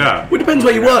fighter. Yeah. Well, it depends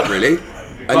where you work, really,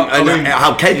 and I mean,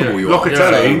 how capable you are.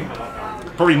 Locatelli,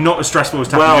 Probably not as stressful as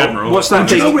Tapping Admiral. What's that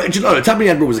Do thing? you know, Tapping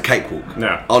Admiral was a cakewalk.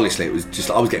 Yeah. Honestly, it was just,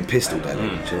 I was getting pissed all day long.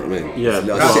 Do you know what I mean? Yeah,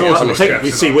 Like, I think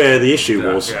we see where the issue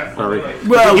was, Harry.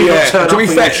 Well, You yeah. turn To be up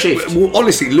on fair, your shift. well,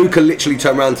 honestly, Luca literally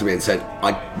turned around to me and said,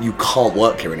 "You can't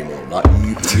work here anymore. Like,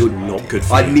 you're not good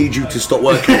for I you." need you to stop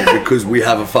working here because we've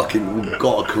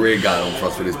got a career going on for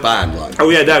us with this band." Like, Oh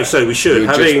yeah, no. So we should,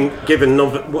 You're having given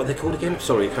what are they called again?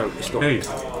 Sorry, it's not Who?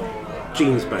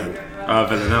 Jean's band.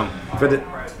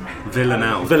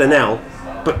 Villanelle. Villanelle.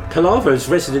 But Palava's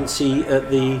residency at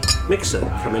the Mixer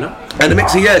coming up. and the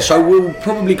mixer, yeah. So we'll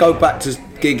probably go back to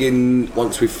gigging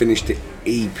once we've finished the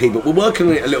EP, but we're working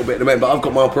on it a little bit at the moment. But I've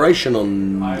got my operation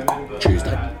on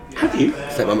Tuesday. Have you?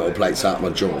 Take my metal plates out of my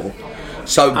jaw.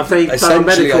 So Have they done a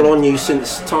essentially, medical on you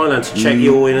since Thailand to check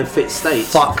you're in a fit state?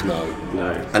 Fuck no.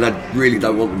 No. And I really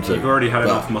don't want them to. You've already had But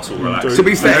enough muscle relax. To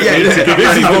be fair, yeah, this is the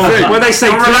thing. When they say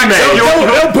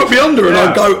They'll put me under and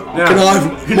I'll go, can I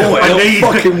have more?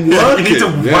 It'll fucking work. You need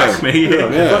to whack me.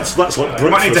 That's like You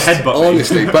might need to headbutt me.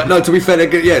 Honestly, but no, to be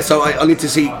fair, so I need to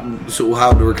see sort of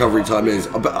how the recovery time is.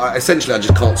 But essentially, I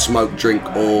just can't smoke, drink,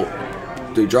 or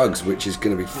do drugs, which is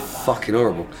going to be fucking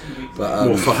horrible. But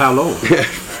Well, for how long?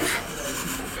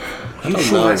 Are you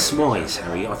sure know. that's wise,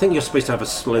 Harry? I think you're supposed to have a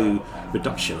slow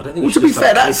reduction. I don't think. well, to be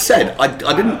fair, that said, I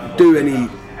didn't do any.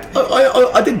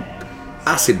 I did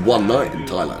acid one night in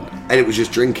Thailand, and it was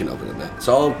just drinking other than that.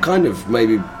 So I'll kind of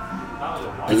maybe.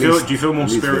 Do you feel more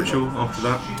spiritual after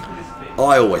that?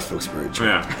 I always feel spiritual.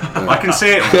 Yeah. I can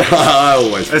see it. I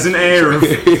always. There's an air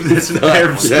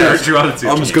of spirituality.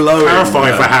 I'm glowing.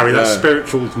 Clarifying for Harry that Yeah.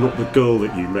 spiritual's not the girl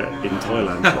that you met in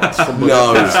Thailand. Like someone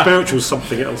No. else. Spiritual's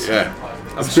something else. Yeah.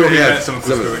 I'm sure you Yeah, met someone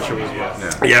called spiritual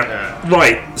as well. Yeah.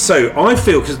 Right. So I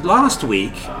feel because last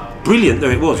week, brilliant though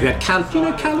it was, we had Callum. Do you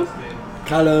know Callum?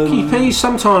 He plays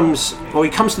sometimes, or he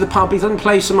comes to the pub. He doesn't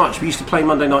play so much. We used to play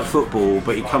Monday night football,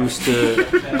 but he comes to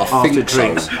after think so.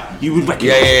 drinks. You would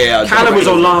recognise. Yeah. Callum was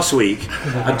on last week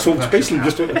and talked basically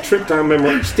just a trip down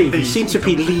memory lane. Steve, he seems to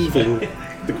be leaving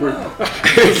the group.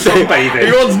 Sunbathing.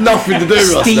 He wants nothing to do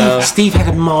with us now. Steve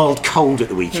had a mild cold at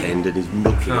the weekend and is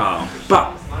milking it. Oh.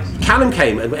 But Callum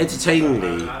came and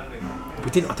entertainingly. I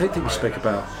don't think we spoke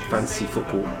about fantasy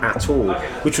football at all,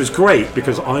 which was great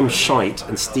because I'm shite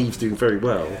and Steve's doing very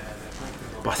well.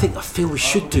 But I feel we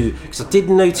should do, because I did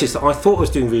notice that I thought I was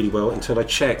doing really well until I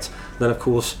checked. Then, of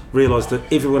course, realised that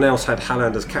everyone else had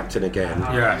Haaland as captain again.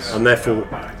 Yes. And therefore,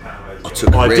 I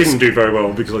took a I risk. didn't do very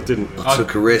well because I didn't. I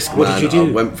took a risk, What man. did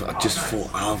you do? I just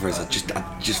thought Alvarez. I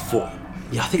just thought.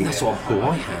 Yeah, I think that's who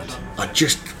I had.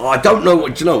 I don't know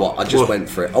what. Do you know what? I just went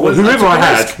for it. Whoever took a I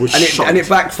had risk, was and shite. it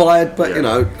backfired. But you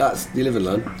know, that's you live and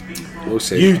learn. We'll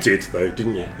see. You did, though,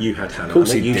 didn't you? You had Haaland. Of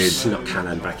course he you did. snuck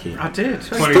Haaland back in. I did.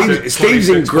 Steve's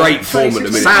in great form at the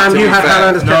minute. Sam, to you be had fair.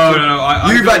 Haaland as captain.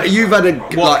 No. You've had a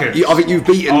like, Watkins. I think you've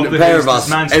beaten After a pair his of us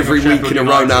dismantling every of week Sheffield in a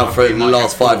row now United, for he the might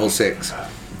last get 5 or forward. 6.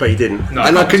 But he didn't. No,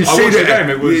 And I can watched see the that game.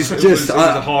 It was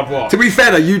a hard watch. To be fair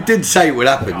though, you did say it would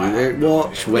happen.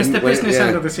 Watch when It's the business yeah.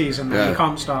 end of the season. Yeah. You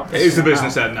can't stop. It is the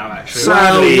business end now, actually.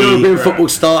 Well, Sadly, European football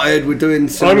started. We're doing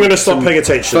some. I'm going to stop some paying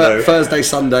attention, though. Thursday,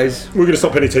 Sundays. We're going to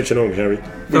stop paying attention on, Harry. We're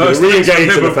going to Thursday re-engage to in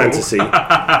the Liverpool. fantasy.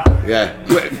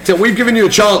 Yeah. So we've given you a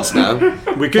chance now.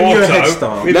 We're giving you a head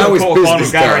start. We've Now got it's quarter final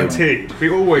business time. guaranteed. We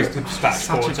always dispatch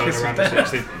Such a Porto kiss of around the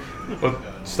death. 16th. Well,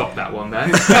 stop that one there.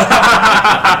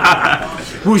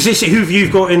 Who's this? Who have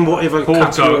you got in whatever cup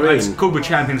Porto, you're it's in? called the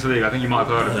Champions League. I think you might have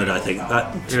heard of it. I think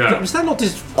that. Yeah. Was that not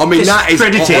I mean, that is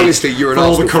discredited honestly, you're an for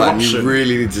all the Arsenal fan. corruption? You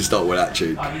really need to stop with that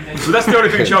tune. So that's the only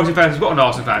thing Chelsea fans have got on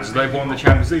Arsenal fans is they've won the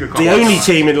Champions League. The only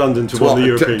team in London to win the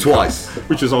European twice. Cup,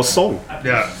 which is our song.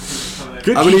 Yeah.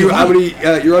 Good. How many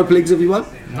Europa Leagues have you won?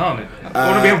 None.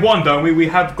 Well, we have one, don't we? We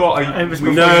have got a. It was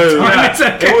we- No. Yeah, It's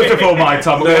okay. it was before my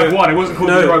time, but we have one. It wasn't called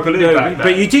the Europa League back then.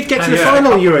 but you did get to the Yeah.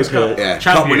 final Europa. Yeah, Cup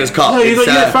Champions. Winners' Cup. No, you got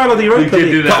It's, the final of the Europa we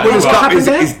did do League. that. Cup Winners' What Cup happened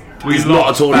there? We is not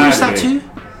lost at all. Who was that easy. to?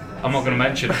 I'm not going to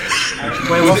mention it.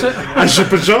 Where was it?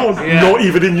 Azerbaijan. Yeah. Not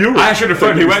even in Europe. I actually had a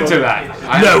friend who went to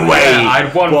that. No way. Yeah, I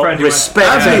had one What friend who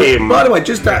respect to him. By the way,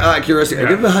 just out of curiosity, have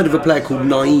you ever heard of a player called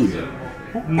Naeem?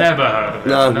 went. Never heard of it.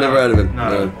 No, never heard of him.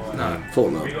 No.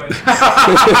 Thought not.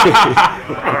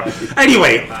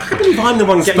 Anyway, I can't believe I'm the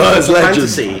one getting Spurs into legend.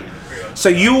 fantasy. So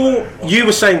you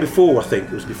were saying before, I think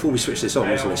it was before we switched this on,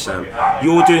 wasn't it, Sam?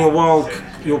 You're doing a wild.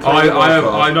 You're playing a wild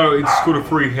card. I know it's called a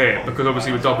free hit because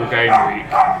obviously with double game week.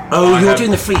 Oh, I you're have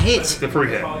doing the free hit. the free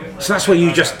hit. So that's where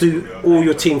you just do all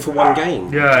your team for one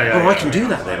game. Yeah. Oh, I can do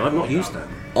that then. I've not used that.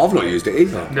 I've not used it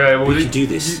either. Yeah, well, We can do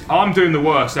this. I'm doing the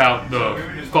worst out the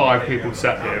 5 people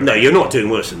set here. No, you're not doing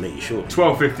worse than me, sure.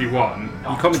 1251.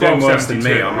 You can't be doing worse than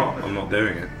me. I'm not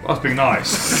doing it. That's being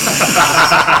nice.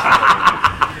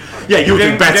 Yeah, you'll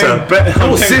do better.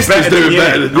 Your sister's doing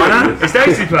better than you. I know. Is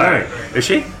Daisy playing? Is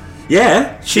she?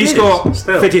 Yeah, she's got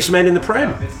fittest men in the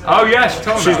Prem. Oh yeah, she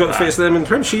told me. She's got the fittest men in the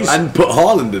Prem. She's And put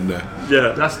Haaland in there.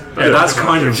 yeah. That's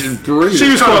kind of. Brilliant. She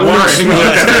was quite worrying.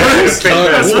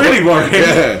 That's really worrying.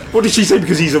 Yeah. What did she say?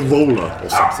 Because he's a roller or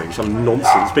something? Some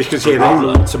nonsense. Because he had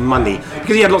lots of money.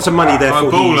 Because he had lots of money,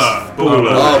 therefore Baller.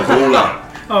 Oh, baller.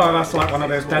 Oh, that's like one of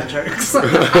those dad jokes.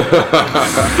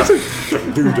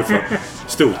 Beautiful.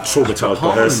 Still traumatised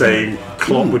by her saying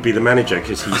Klopp would be the manager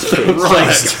because he's fit.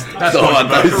 That's That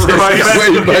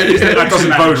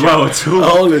doesn't bode well at all.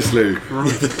 Honestly.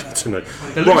 To know.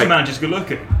 The Luton manager's good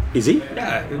looking. Is he?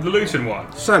 Yeah, the Luton one.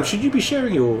 Sam, should you be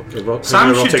sharing your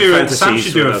Sam should erotic do it. fantasies Sam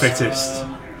should do a with us? fittest.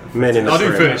 Men in the I do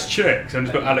Prem. first chicks. I'm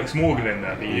just got Alex Morgan in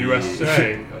there. The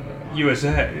USA.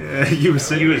 USA.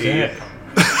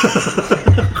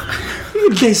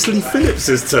 Leslie Phillips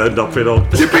has turned up in on.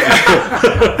 To be fair,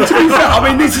 I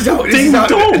mean, this is how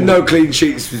dong. No Clean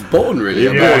Sheets was born, really.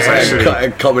 It was,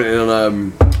 actually. Commenting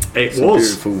on It some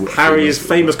was beautiful Harry's things.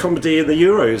 famous comedy in the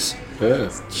Euros. Yeah.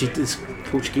 This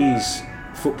Portuguese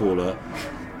footballer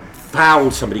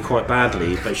fouled somebody quite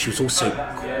badly, but she was also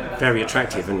very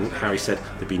attractive, and Harry said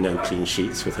there'd be no clean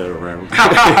sheets with her around.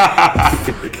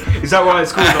 Is that why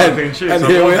it's called No Clean Sheets? And I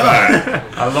here love we are.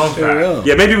 that. I love that.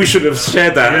 Yeah, maybe we should have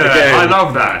shared that Yeah, again. I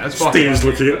love that. That's fucking Steve's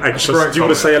looking anxious. Do you Great want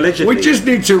to say allegedly? We just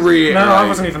need to reiterate. No, I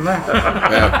wasn't even there.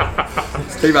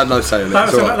 Steve had no say in it. That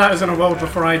It's was, all right. that was in a world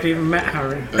before I'd even met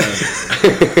Harry.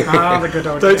 The good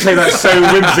old Don't days. say that so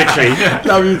whimsically.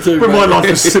 No, you too. When my mate. life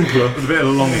was simpler. With a bit of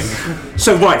longing.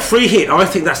 So right, free hit. I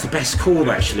think that's the best call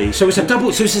actually. So it's a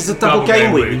double. So this is a double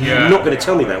game week. yeah. You're not going to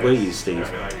tell me that, will you, Steve?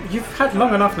 You've had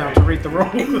long enough now to read the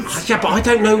rules. Yeah, but I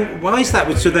don't know why is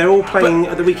that. So they're all playing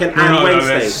at the weekend and No,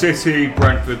 Wednesday. there's City,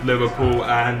 Brentford, Liverpool,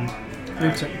 and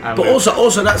Luton. But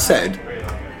also that said,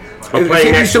 I'm if playing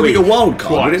you next still get week. your wild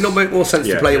card, would it Twice. not make more sense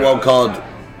Yeah. to play your wild card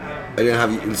and then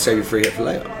have you save your free hit for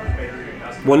later?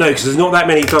 Well, no, because there's not that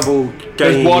many double game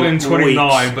there's one in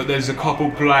 29, weeks. but there's a couple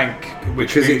blank,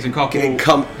 which Because means it- a couple. it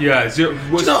come- Yeah,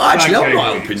 No, actually, I'm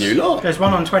not helping you, lot. There's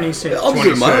one on 26. I'm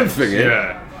doing my own thing here.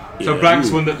 Yeah. So blanks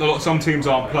one that some teams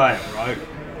aren't playing, right?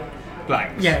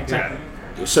 Blanks. Yeah, exactly.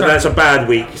 So that's a bad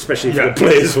week, especially for Yeah. the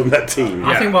players from that team.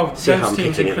 I think, well, See how those I'm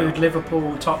teams picking it include up.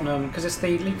 Liverpool, Tottenham, because it's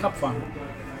the League Cup final.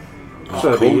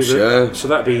 So Of course, yeah. So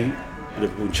that'd be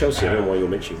Liverpool and Chelsea. I don't know why you're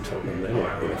mentioning Tottenham. They're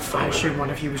not going to I assume one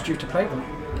of you was due to play them.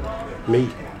 Me.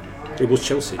 It was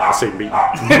Chelsea. I say me.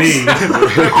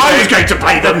 I was going to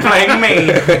play them playing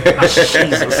me.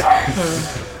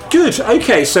 Jesus. Good.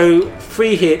 Okay. So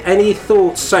free hit. Any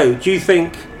thoughts? So do you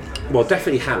think? Well,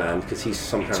 definitely Haaland because he's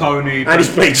somehow Tony, and he's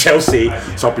played Chelsea.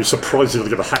 So I'd be surprised if he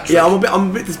get a hat trick. Yeah,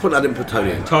 I'm a bit disappointed I didn't put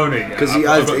Tony in. Tony. Because he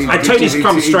I've has. got he- And Tony's he-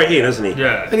 come he- straight in, hasn't he?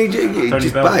 Yeah. And he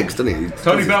just Bellew. bags, doesn't he?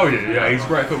 Tony Bellew, yeah, he's a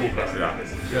great football player.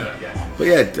 Yeah. But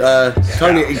yeah,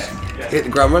 Tony he hit the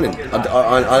ground running.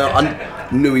 I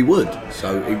knew he would,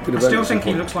 so he would have. I still think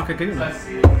he looks like a gooner.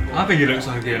 I think he looks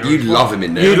like a You'd love him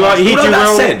in there. You'd like- he'd Although do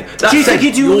well- that Do you said, think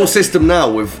he'd do your well- system now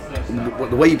with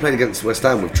the way you played against West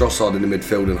Ham with Trossard in the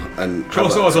midfield and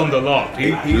Trossard's on the lock.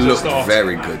 he He's a looked starter.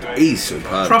 very good. He's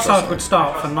superb. Trossard would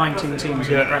start for 19 teams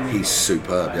in the Yeah. Premier League. He's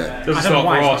superb. Yeah. Doesn't I don't know start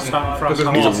why for he's not Arsenal starting for because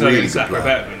Arsenal. He's a Martinelli really is good Saka player.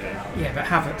 better than him. Yeah, but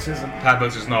Havertz isn't.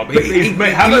 Havertz is not. But But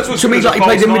Havertz was to me good like as he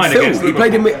played a in false nine midfield. against He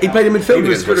played in midfield He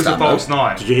was against good as West a Ham. false though.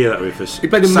 nine. Did you hear that, Rufus? He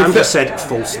played in Sam midfield. just said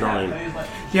false nine.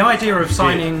 The idea of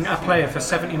signing a player for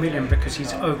 70 million because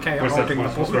he's okay at What's that? holding the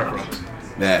What's ball. reference?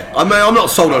 Yeah, I mean, I'm not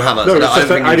sold on Havertz. No, I it's don't just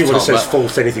think that he's anyone top, says but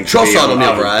false anything. to me, Trossard, on the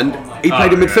I'm- other hand, he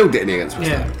played in yeah. midfield, didn't he, against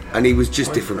West Yeah. Ham? And he was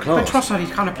just different But class. Trossard,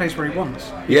 he kind of plays where he wants.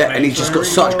 Yeah, and he's just got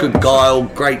such good guile,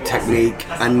 great technique,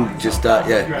 and just and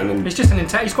then He's just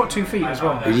he's got 2 feet as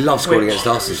well. he loves scoring which- against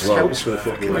us as well. Helps for a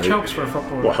footballer. Which helps for a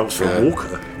footballer. What helps for a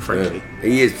Walker, frankly. Yeah.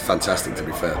 He is fantastic, to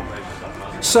be fair.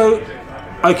 So,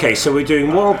 okay, so we're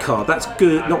doing wild card. That's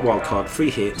good. Not wild card. Free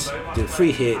hits. Do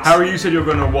free hits. Harry, you said you're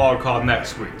going to wild card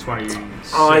next week, 26.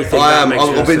 I think I that am. makes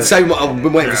more I've been sense. saying. I've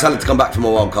been waiting for Salah to come back from my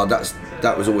wild card.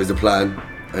 That was always the plan.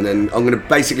 And then I'm going to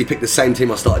basically pick the same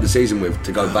team I started the season with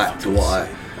to go back to what I.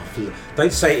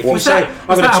 Don't say if you Was say that- I'm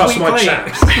was going to that a trust week my late?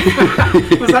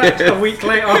 chaps. Was that a week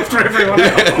late after everyone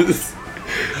else?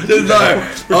 No,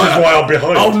 why I'm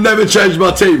behind. I'll never change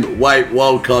my team. Wait,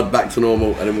 wild card back to normal,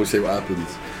 and then we'll see what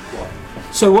happens.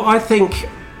 So what I think.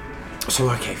 So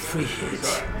okay, free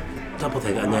hits. Double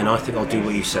thing, and then I think I'll do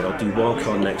what you said. I'll do wild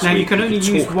card next Now week. you can only We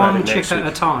use talk about one it chip next at a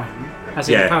week. time, as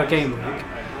in Yeah. per game week.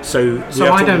 So we So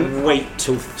have I to don't- wait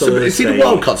till So, Thursday. see the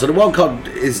wild card. So the wild card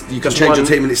is you can Just change your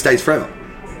one- team and it stays forever.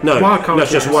 No, Wild card no,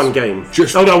 it's just is- one game.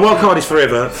 Just- oh no, wild card is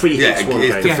forever. Free hits Yeah, one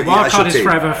it's game. the- Yeah, Yeah, wild that's card your is team.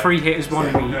 forever, free hit is 1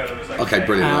 week. Okay,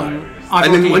 brilliant. Um,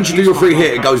 And then once you do your free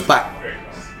hit, it goes back.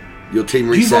 Your team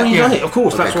reset. You've already done Yeah. it, of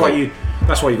course. Okay, That's cool. why you.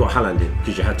 That's why you got Haaland in,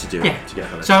 because you had to do it to get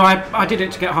Haaland. So I did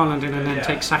it to get Haaland in and then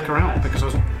take Saka out because I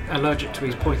was allergic to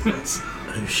his points.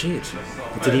 Oh shit!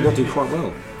 Did he not do quite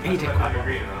well? He did quite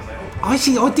well. I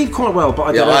did quite well, but I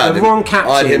Yeah, did I had the him. wrong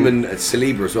captain. I had him and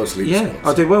Saliba as well. Saliba Yeah, scored.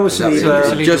 I did well with That was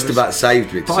Saliba. just about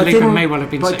saved me. But I Saliba didn't, may well have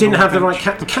been but I sitting didn't on have the the right bench.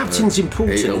 captain. Captain's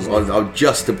important. isn't it? I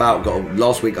just about got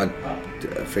last week. I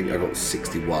think I got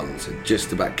 61, so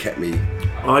just about kept me.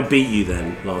 I beat you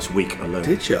then last week alone.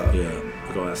 Did you? Yeah,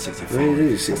 I got that 65. What did you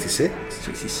do? 66.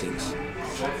 66.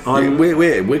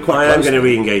 We're quite I am close. going to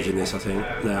re-engage in this, I think,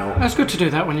 now. That's good to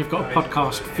do that when you've got a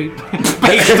podcast feed.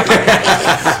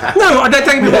 No, don't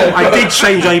get me wrong. I did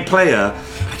change a player.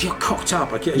 I got cocked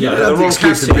up. Yeah, the that's the wrong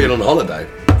excuse of captain. being on holiday.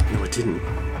 No, I didn't.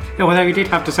 Yeah, although you did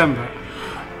have December.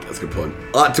 That's a good point.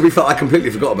 To be fair, I completely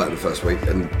forgot about it the first week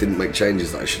and didn't make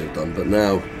changes that I should have done. But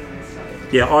now,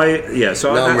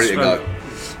 So now I'm that's, ready to go.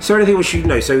 So anything we should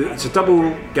know. So it's a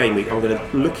double game week. I'm going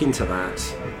to look into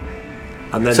that.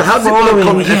 And then So how does it work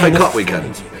on the FA Cup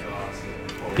weekend?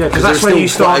 Yeah, because that's when you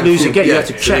start losing again. You have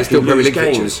to there's check still your Premier lose League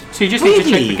games. fixtures. So you just need to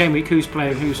check Weirdly- the game week, who's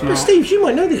playing, who's But not. Steve, you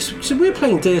might know this. So we're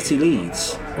playing Dirty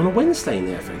Leeds on a Wednesday in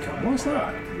the FA Cup. Why is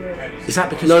that? Is that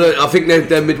because No, I think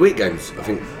they're midweek games. I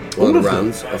think one All of the of them?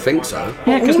 rounds. I think so.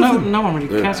 Yeah, because all of no one really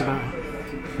cares about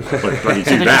it. bloody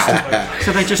do They now?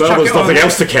 So they just Well, chuck there's it on. nothing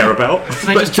else to care about.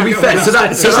 They But just to be chuck it fair, on so that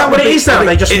instead. Is that what it is now?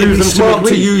 They just It'd move be them to smart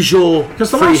to midweek? use your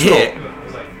Because the free last hit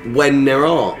when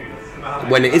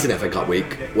when it is an FA Cup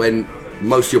week, when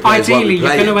most of your players won't Ideally, be you're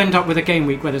playing. going to end up with a game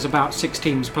week where there's about 6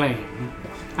 teams playing,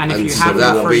 and if And you so have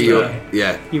that a will be free your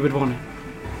hit, you would want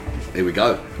it. Here we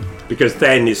go. Because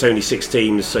then it's only 6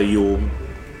 teams, so you're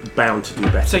bound to do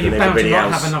better So you're than bound to everybody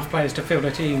not else. have enough players to field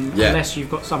a team Yeah. unless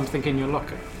you've got something in your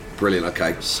locker. Brilliant. Okay.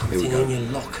 Here we Something go. in your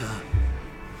locker.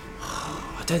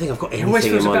 I don't think I've got It always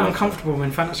anything in feels a my bit locker. uncomfortable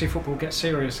when fantasy football gets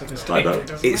serious at this I stage. know.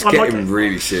 doesn't it? It's I'm getting like-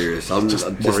 really serious. I'm just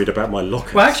Worried about my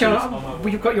locker. Well, actually, well,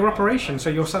 you've got your operation, so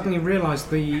you'll suddenly realise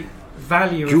the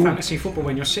value of fantasy football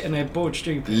when you're sitting there bored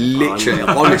stupid. literally,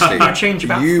 honestly, I change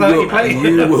about you 30 will, players.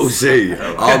 you will see.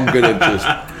 I'm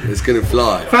gonna it's gonna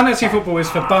fly. Fantasy football is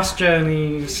for bus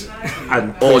journeys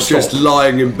and Or post-op. just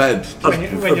lying in bed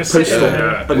when you're sitting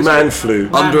there. a man flu.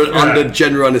 under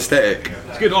general anaesthetic.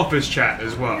 It's good office chat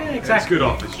as well. exactly. It's good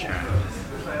office chat.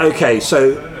 Okay,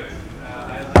 so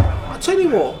I'll tell you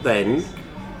what then,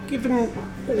 given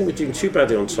what we're doing too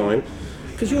badly on time,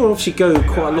 because you obviously go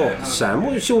quite a lot, Sam,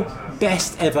 what was your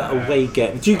best ever away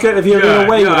game? Have you ever been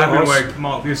away with I've been us? away,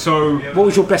 Mark. So What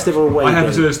was your best ever away I have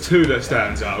game? so there's two that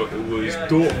stands out. It was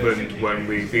Dortmund when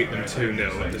we beat them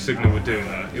 2-0 at the Signal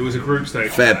Iduna. It was a group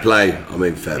stage. Fair play. I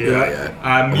mean, fair play. Yeah.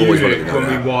 And I've always wanted to Munich go when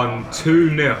there. we won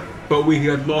 2-0. But we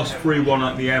had lost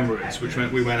 3-1 at the Emirates, which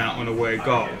meant we went out on away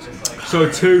goals. So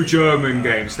 2 German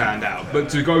games stand out. But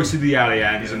to go see the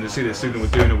Allianz and to see the Signal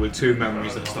Iduna were 2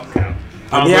 memories that stuck out.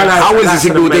 And the Allianz- How is the That's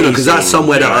Signal an Iduna? Because that's amazing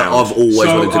somewhere that I've always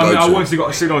So wanted to I, go mean, I to. wanted to go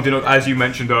to Signal Iduna, as you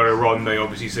mentioned earlier on. They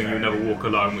obviously sing "You Never Walk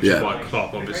Alone," which Yeah. is by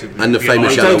Klopp, obviously. And the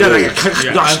famous Yeah, yellow Don't,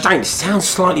 wall. it sounds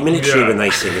slightly military Yeah. when they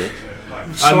sing it.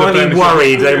 And the Slightly famous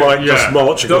worried yellow- they might yeah. just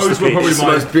march across Those the were pitch. probably It's the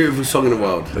my most beautiful song in the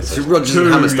world. It's Rodgers Two,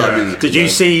 and Hammerstein yeah. music. Did you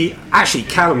see? Actually,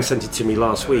 Callum sent it to me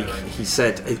last week. He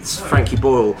said it's Frankie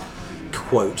Boyle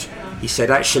quote. He said,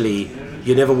 "Actually,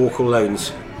 you never walk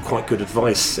alone's quite good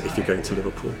advice if you're going to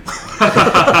Liverpool."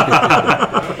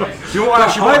 You know what,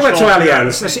 actually I went to watched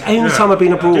Allianz. That's the only time I've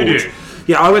been abroad. Did you?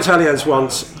 Yeah, I went to Allianz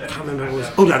once. I can't remember what it was.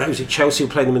 Oh no, that was at Chelsea. We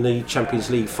played them in the Champions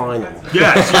League final.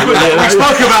 Yes, we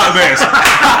spoke about this.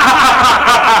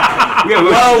 Yeah,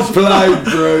 Well played,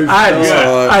 bro.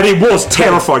 And it was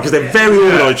terrifying because they're very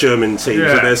organised German teams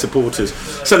Yeah. and their supporters.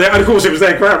 So, and of course, it was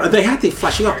their ground, and they had it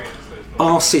flashing up: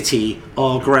 our city,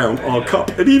 our ground, our cup.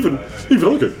 And even I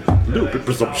go a little bit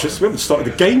presumptuous. We haven't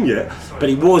started the game yet, but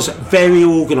it was very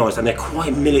organised, and they're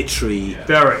quite military.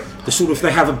 Derek. The sort of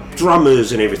they have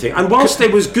drummers and everything. And whilst there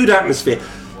was good atmosphere,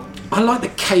 I like the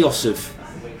chaos of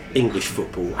English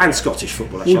football and Scottish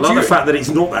football. Actually, Well, I do like you- the fact that it's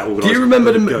not that organised. Do you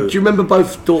remember them? Go. Do you remember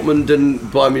both Dortmund and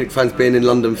Bayern Munich fans being in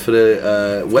London for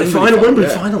the The Wembley Wembley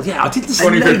yeah. final? Yeah, I did the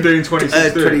same. 2015,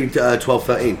 2016.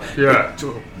 2012-13. Yeah.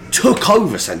 Took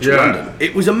over Central Yeah. London.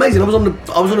 It was amazing. I was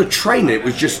on a train and it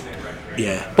was just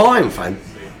Yeah. Bayern fan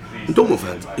and Dortmund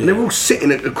fans, and they were all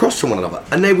sitting across from one another,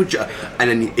 and they would and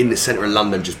then in the centre of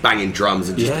London just banging drums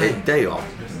and just Yeah. they are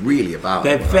really about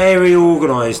They're it. very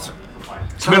organised.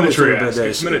 It's military.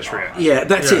 It's military. Yeah,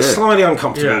 that's it. Yeah. Slightly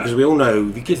uncomfortable Yeah. because we all know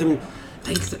if you give them,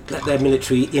 they let their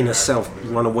military inner self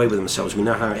run away with themselves. We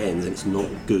know how it ends, and it's not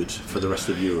good for the rest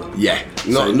of Europe. Yeah,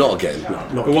 not again.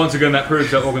 Not But once again, that proves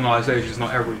that organisation is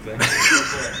not everything.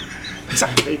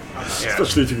 Exactly.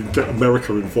 Especially if you can get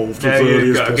America involved Yeah, as early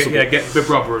you as go. possible. Get the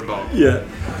brother involved. Yeah.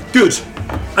 Good.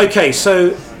 Okay, so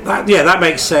that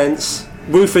makes sense.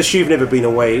 Rufus, you've never been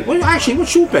away. Well, actually,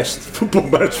 what's your best football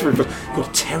match, Rufus?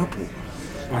 God, terrible.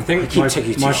 I think keep taking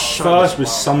you to my shite. first was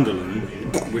Sunderland,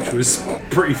 which was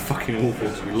pretty fucking awful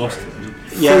because we lost it.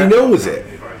 Yeah. 3-0 was it?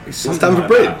 Something Stamford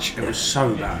like that. Bridge? It was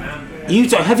so bad.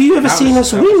 Have you ever seen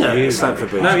us that win was at years Stamford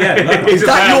Bridge? No, yeah. Was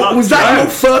that your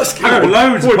first No, game?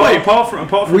 loads. Apart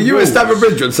from Were you at Wolves. Stamford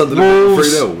Bridge when Sunderland won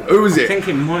 3-0? Who was I it? think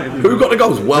it might have been. Who got the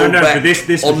goals? Well, No, but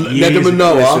this on was years Nedum and ago.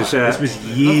 Noah. This was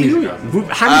years ago.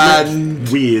 And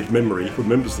weird memory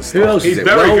remembers the Who stuff. else He's is it?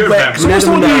 very good Welbeck, at that. What's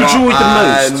the one you Nedum enjoyed the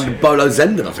Noah, most? and Bolo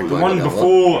Zenden, I think. The one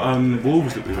before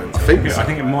Wolves that we went to. think so. I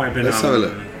think it might have been. Let's have a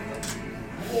look.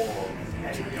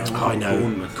 I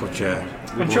know. Gotcha.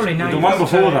 Well, surely now The you've one got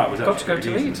before to, that was got to go to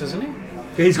actually Leeds, hasn't he?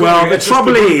 Well, the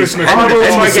trouble is, I will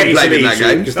try and get you to played in that Leeds.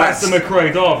 game. because That's the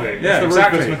McRae derby. Yeah, That's the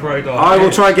exactly. Rufus McRae derby. I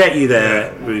will try and get you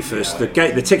there, Rufus.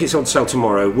 The tickets on sale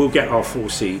tomorrow. We'll get our 4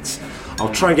 seats. I'll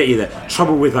try and get you there.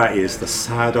 Trouble with that is the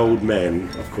sad old men,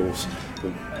 of course,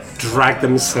 will drag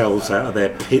themselves out of their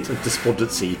pit of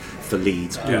despondency for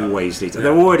Leeds. Always Leeds. And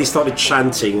they've already started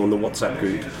chanting on the WhatsApp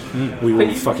group. We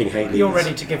all fucking hate Leeds. You're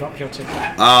ready to give up your ticket.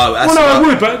 Oh, Well, no, I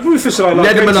would, but Rufus and I like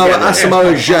Nedum going and Noah, together.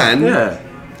 Asamoah Gyan, Yeah,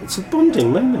 it's a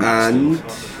bonding moment. and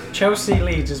Chelsea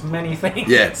Leeds is many things.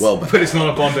 yeah, Welbeck. But it's not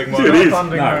a bonding It moment. is.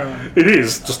 Bonding No. moment. It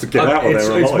is just to get out of It's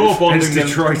there more alive. bonding It's than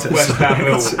Detroit. West Ham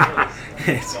Millwall.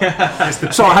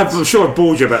 So I'm sure I've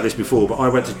bored you about this before, but I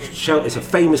went to Chelsea. It's a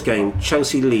famous game,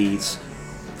 Chelsea Leeds.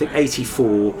 I think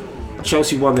 '84.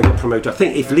 Chelsea won, they got promoted. I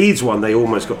think if Leeds won, they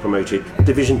almost got promoted.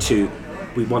 Division 2,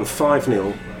 we won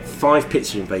 5-0. 5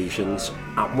 pitch invasions.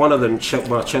 At one of them,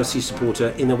 a Chelsea supporter,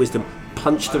 in their wisdom,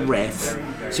 punched the ref.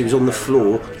 So he was on the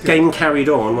floor. Game carried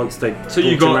on once they. So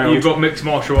you got mixed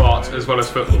martial arts as well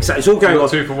as football. So it's all going on.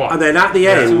 2 for 1. And then at the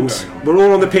it's all end, going we're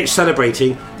all on the pitch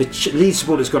celebrating. The Leeds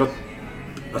supporters got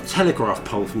a telegraph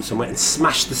pole from somewhere and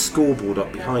smashed the scoreboard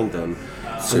up behind them.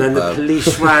 And then the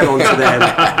police ran onto them.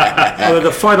 And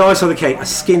the final ice on the cake, a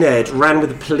skinhead ran with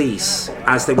the police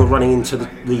as they were running into the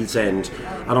Leeds end.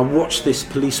 And I watched this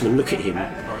policeman look at him.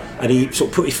 And he sort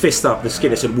of put his fist up, the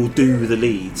skinhead said, "We'll do the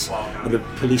Leeds." And the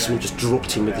policeman just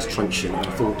dropped him with his truncheon. And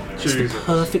I thought, it's the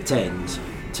perfect end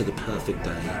to the perfect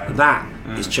day. And that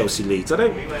is Chelsea Leeds.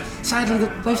 Sadly,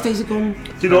 those days are gone.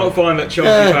 Do you not find that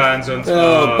Chelsea fans and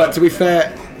But to be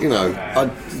fair, you know, I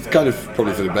kind of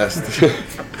probably for the best.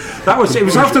 It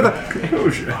was after the.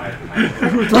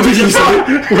 What did you say?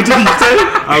 What did you say?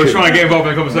 I was trying to get involved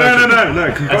in the conversation. No.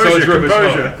 And so was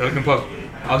Rufus. Composure.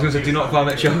 I was going to say, do you not find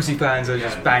that Chelsea fans are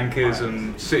just bankers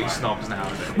and City snobs now?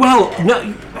 Well,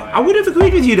 no, I would have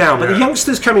agreed with you now, but the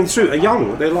youngsters coming through are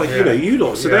young. They're like, you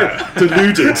lot, so they're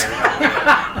deluded.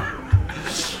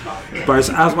 But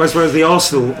I suppose the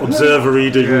Arsenal observer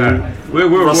reading. We're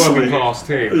a Russell. working class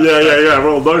team. Yeah.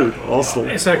 Well, no, Arsenal.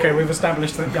 It's okay, we've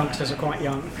established that youngsters are quite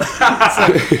young.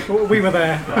 So, we were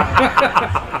there.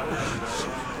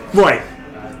 Right.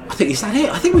 I think, is that it?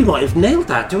 I think we might have nailed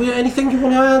that. Do we? Anything you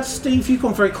want to add, Steve? You've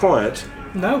gone very quiet.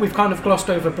 No, we've kind of glossed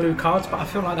over blue cards, but I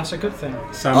feel like that's a good thing.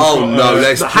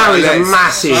 Harry's a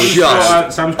massive.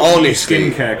 Sam's got a new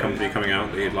honestly. skincare company coming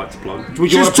out that he'd like to plug.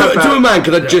 Would you Just want to a man,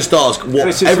 could I just ask what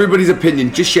This is- everybody's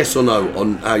opinion, just yes or no,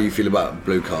 on how you feel about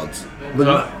blue cards?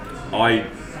 I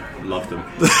love them.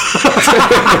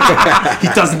 He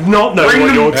does not know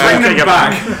what you're talking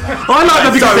about. I like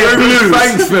them because they're blue.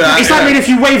 Thanks for that. Does that mean if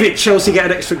you wave it, Chelsea get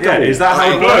an extra goal? Is that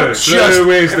how it works? Just-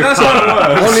 Blue is the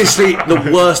colour. Honestly, the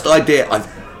worst idea I've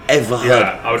ever heard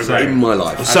I would agree. in my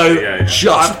life. So,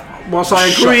 Just whilst I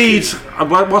agreed,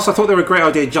 whilst I thought they were a great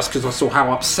idea just because I saw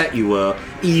how upset you were,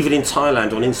 even in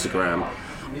Thailand on Instagram,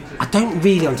 I don't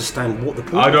really understand what the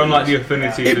point I don't is. like the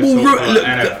affinity it to will sort of look,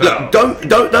 NFL.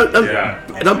 don't.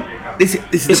 Yeah. This is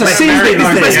It's the a best, sin this bit, is the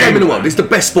isn't best it? game in the world. It's the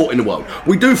best sport in the world.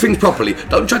 We do things properly.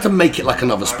 Don't try to make it like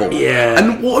another sport. Yeah.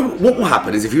 And what will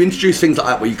happen is if you introduce things like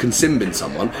that where you can sin bin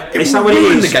someone, it Is will that what it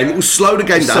ruin is? the game. It will slow the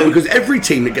game So- down because every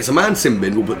team that gets a man sin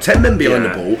bin will put 10 men behind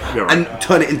Yeah, the ball you're right. and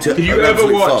turn it into Did you an ever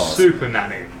absolute watch farce. Super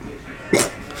Nanny?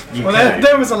 Well,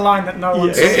 there was a line that no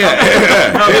one saw. No,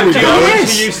 Here we but go.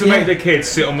 she used to make the kids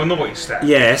sit on the naughty step.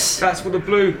 Yes. That's what the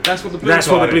blue. That's what the blue. That's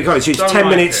what the blue card is. It's Don't 10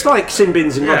 like minutes, it. like sin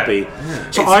bins in Yeah. rugby.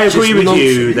 So It's I agree just with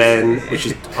you nonsense. then, which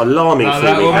is alarming for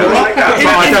that me. one- I like that. But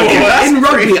I don't get that. In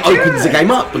rugby, it opens the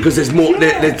game up because there's more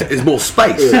there's more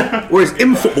space. Whereas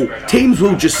in football, teams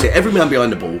will just sit every man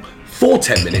behind the ball for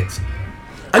 10 minutes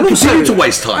and continue to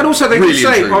waste time. And also they really were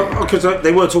saying, and truly. because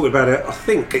they were talking about it, I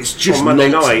think It's just on Monday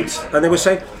nonsense. night, and they were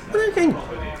saying, well, again,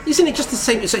 isn't it just the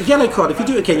same? It's a yellow card. If you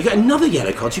do it again, you get another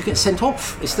yellow card. You get sent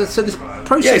off. So this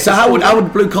process. Yeah. So how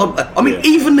would blue card? I mean,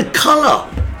 even the colour.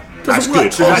 That's doesn't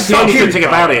good. work. That's the only good thing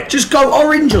about it. Just go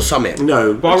orange or something.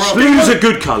 No, blue's a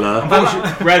good colour.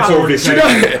 Red's obviously.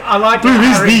 I like Blue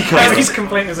is the colour. Harry's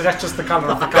complaint is that that's just the colour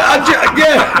of the colour.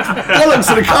 Yeah, bollocks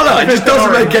to the colour. It just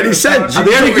doesn't make any sense. And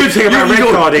the only good thing about red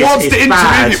card is what's it's the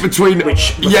bad, intermediate between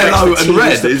which yellow and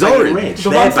red is orange. The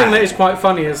one thing that is quite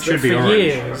funny is that for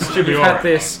years Should be we've had orange.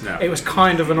 this. It was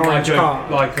kind of an orange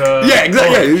card. Yeah,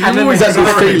 exactly. You And then always they have go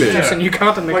this orange feeling. juice and you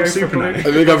can't and they go for blue. And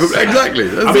they go from, exactly.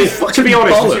 I mean, to be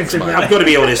honest, bollocks, mate. I've got to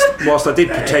be honest. Whilst I did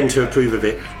pretend to approve of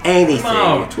it, anything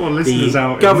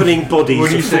the governing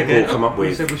bodies of football come up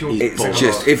with, It's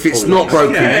just, if it's not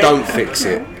broken, don't fix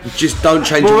it. Just don't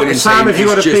change Well, the winning Sam, team. have you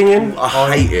got It's an just- opinion?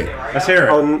 I hate it. Let's hear it.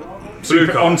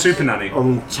 on Super Nanny.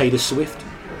 on Taylor Swift.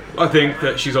 I think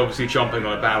that she's obviously jumping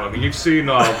on a bandwagon. You've seen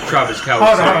Travis Hold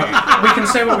on, Kelce. we can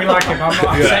say what we like him. I'm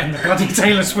not upsetting the bloody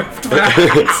Taylor Swift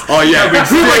fans. Oh yeah,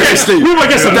 who am I guessing?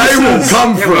 They will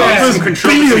come from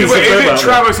Is it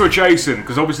Travis or Jason?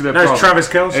 Because obviously they're No, it's Travis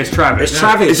Kelce. It's Travis. It's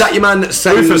Travis. Is that your man that's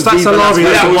saying Rufus, that's Viva alarming.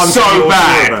 Las That's Vegas? the one so thing you're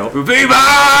bad. sure about. Viva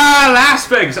Las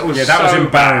Vegas. That was That was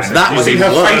embarrassing. That was You see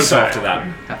her worse. face after that.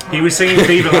 He was singing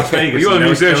Viva Las Vegas. You're a and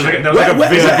musician. There was like a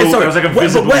visible. There was like a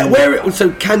visible. Where?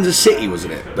 So Kansas City,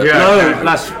 wasn't it? Yeah. No,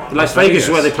 Las Vegas is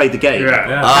where they played the game.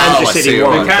 Yeah. Oh, Kansas I City see.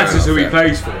 won. Right, Kansas, fair who he enough,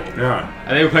 plays for. Yeah.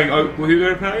 And they were playing, who they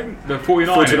were playing? The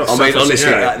 49ers. I mean,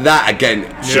 honestly, that again, Yeah,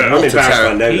 what I'm a embarrassed I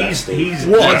terrible, know that. He's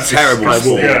what a terrible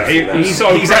sport. Yeah, he's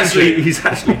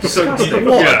actually so What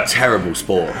Yeah. a terrible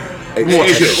sport. It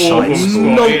is an awful sport.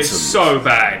 nonsense. It's so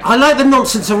bad. I like the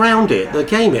nonsense around it. The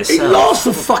game It itself. lasts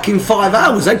for fucking 5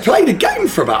 hours. They played a game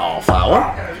for about half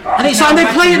hour. And it's like they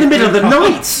play it in the middle of the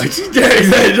night.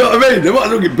 Yeah, you know what I mean? They might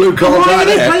as well get blue cards Why are out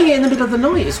they there. playing it in the middle of the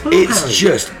night as well? It's Harry?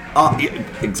 just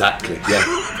exactly,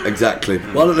 yeah, exactly.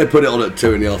 Why don't they put it on at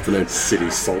 2 in the afternoon? Silly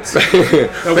salts. But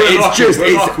it's just,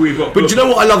 we've got but do you know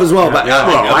what I love as well about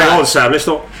Well, hang on, Sam. Let's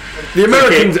not. the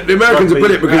Americans are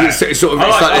brilliant because it's sort of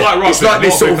it's like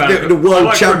this sort of the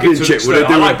World Championship where they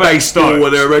do a baseball where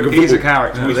they're American He's a football.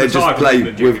 character. They just play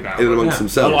with in amongst I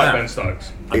themselves. like Ben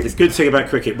Stokes. The good thing about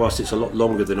cricket, whilst it's a lot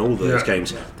longer than all those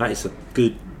games, that is a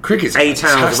good Cricket's 8 hours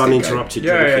of fantastic uninterrupted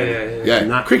Yeah, drinking. yeah, yeah, Yeah,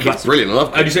 And that- cricket's that's- brilliant. I love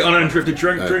And cricket. you say uninterrupted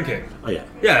drinking? Oh yeah.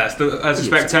 Yeah, as a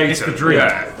spectator. It's the dream.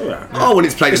 Yeah. Oh, when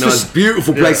it's played in those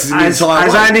beautiful places in the As- entire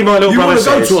as world. Andy, my little you want brother to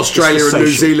go says, to Australia it's and the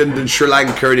New social. Zealand and Sri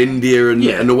Lanka and India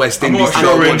and the West I'm Indies. not Go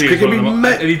sure watch India's cricket. one of them. Be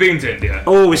Have you been to India?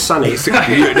 Always sunny.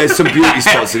 There's some beauty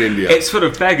spots in India. It's full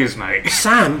of beggars, mate.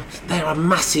 Sam, they're a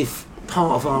massive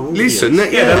part of our audience. Listen,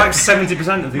 Yeah, they're like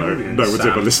 70% of the audience. no one's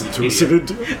ever listened to us in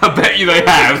India. I bet you they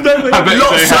have. I bet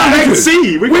Lots they of have. Let's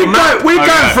see. We're going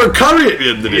for a curry at the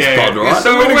end of this pod, right?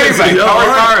 So We're gonna wait, get mate. some- Curry all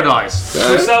right. Paradise.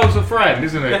 Yourselves a friend,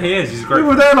 isn't it? He is. He's a We great.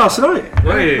 were there last night.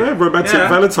 Yeah. Romantic Yeah.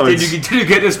 Valentine's. Did you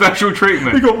get the special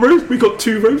treatment? We got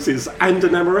 2 roses and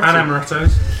an amaretto. And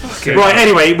amarettos. Right,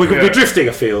 anyway, we're drifting,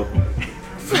 I feel.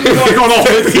 We've gone off.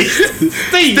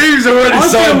 Steve's already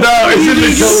signed out. He's in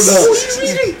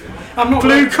the corner. I'm not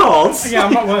Blue working. cards. Yeah,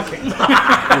 I'm not working.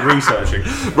 Researching.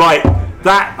 Right,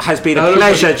 that has been a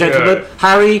pleasure, gentlemen.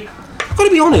 Harry, I've got to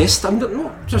be honest, I'm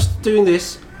not just doing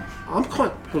this. I'm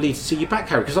quite relieved to see you back,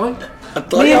 Harry, because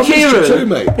me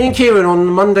and Kieran, on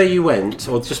Monday you went,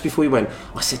 or just before you went,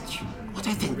 I said, I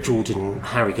don't think Jordan and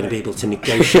Harry are going to be able to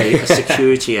negotiate a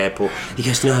security airport. He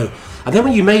goes, no. And then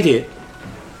when you made it,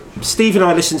 Steve and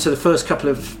I listened to the first couple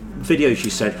of videos you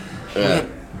sent. Yeah.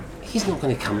 He's not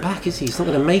going to come back, is he? He's not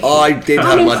going to make it. I did I'm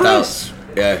have my impressed. doubts.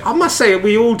 Yeah. I must say,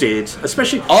 we all did,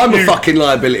 especially. I'm a fucking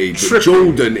liability, but Triple.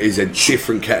 Jordan is a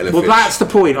different kettle of Well, fish. that's the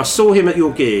point. I saw him at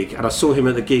your gig, and I saw him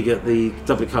at the gig at the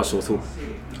Dublin Castle. I thought,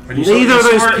 And you neither of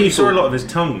those You saw a people. lot of his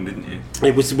tongue, didn't you?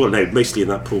 It was mostly in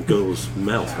that poor girl's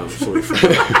mouth. I'm sorry for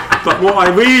that. But what I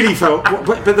really felt,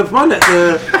 but the one at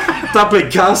the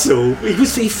Dublin Castle,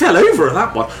 he fell over at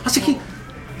that one. I was thinking,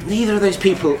 neither of those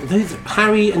people,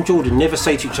 Harry and Jordan, never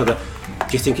say to each other,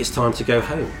 "Do you think it's time to go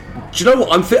home?" Do you know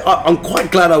what? I'm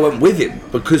quite glad I went with him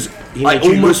because He it made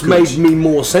you almost look good. made me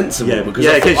more sensible. Yeah, because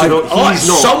yeah, I because thought, he's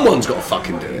not. someone's got to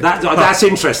fucking do it. That's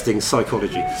interesting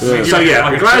psychology. So yeah,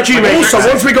 I'm Like glad you a- made Also, it.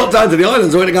 once we got down to the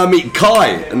islands, I went to go and meet Kai,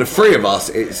 and the 3 of us,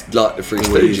 it's like the 3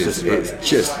 Stooges. just- It's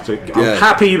just, So I'm yeah.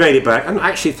 happy you made it back, and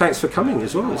actually thanks for coming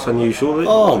as well. It's unusual. that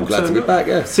Oh, I'm you glad to turned be up. back,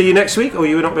 yeah. See you next week, or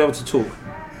you will not be able to talk.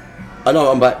 I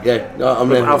know I'm back, yeah. No, I'm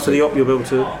there. After the op, you'll be able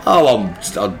to. Oh,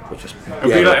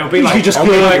 It'll be like just I'll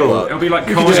Google. make it work. It'll be like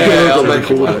Yeah, Kanye. I'll make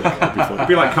it work. It'll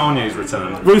be like Kanye's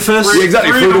return. Rufus, Yeah,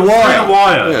 exactly, through the wire.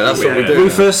 wire. Yeah, that's what we do.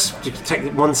 Rufus, you can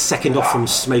take 1 second off from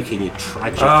smoking, you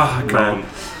tragic Ah, man. come on.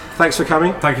 thanks for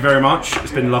coming. Thank you very much.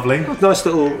 It's been lovely. Nice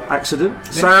little accident.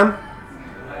 Sam,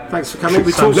 thanks for coming.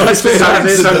 We talked Nice little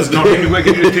accident.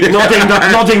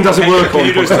 Nodding doesn't work Can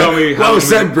you just tell me how Well long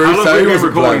said, Bruce. how long So have he we been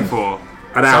wasn't recording playing. for?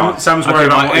 an hour. Sam's worried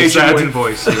about My what he Asian said.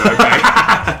 invoice.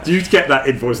 Okay. You get that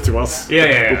invoice to us.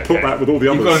 Yeah. We'll put that with all the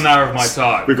others. You've got an hour of my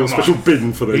time. We've got a Come special on.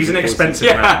 bin for those. He's an invoices. expensive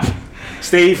Yeah. man.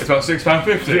 Steve. It's about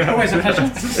 £6.50. Always a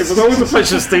pleasure. It was always a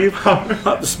pleasure, Steve.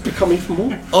 That's become even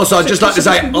more. Also, I'd just like to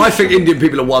say, I think Indian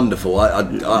people are wonderful. I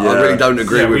really don't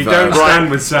agree Yeah, with we don't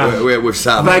stand with Sam. with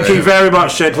Sam. Thank you very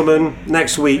much, gentlemen.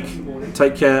 Next week.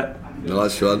 Take care.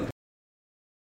 Nice one.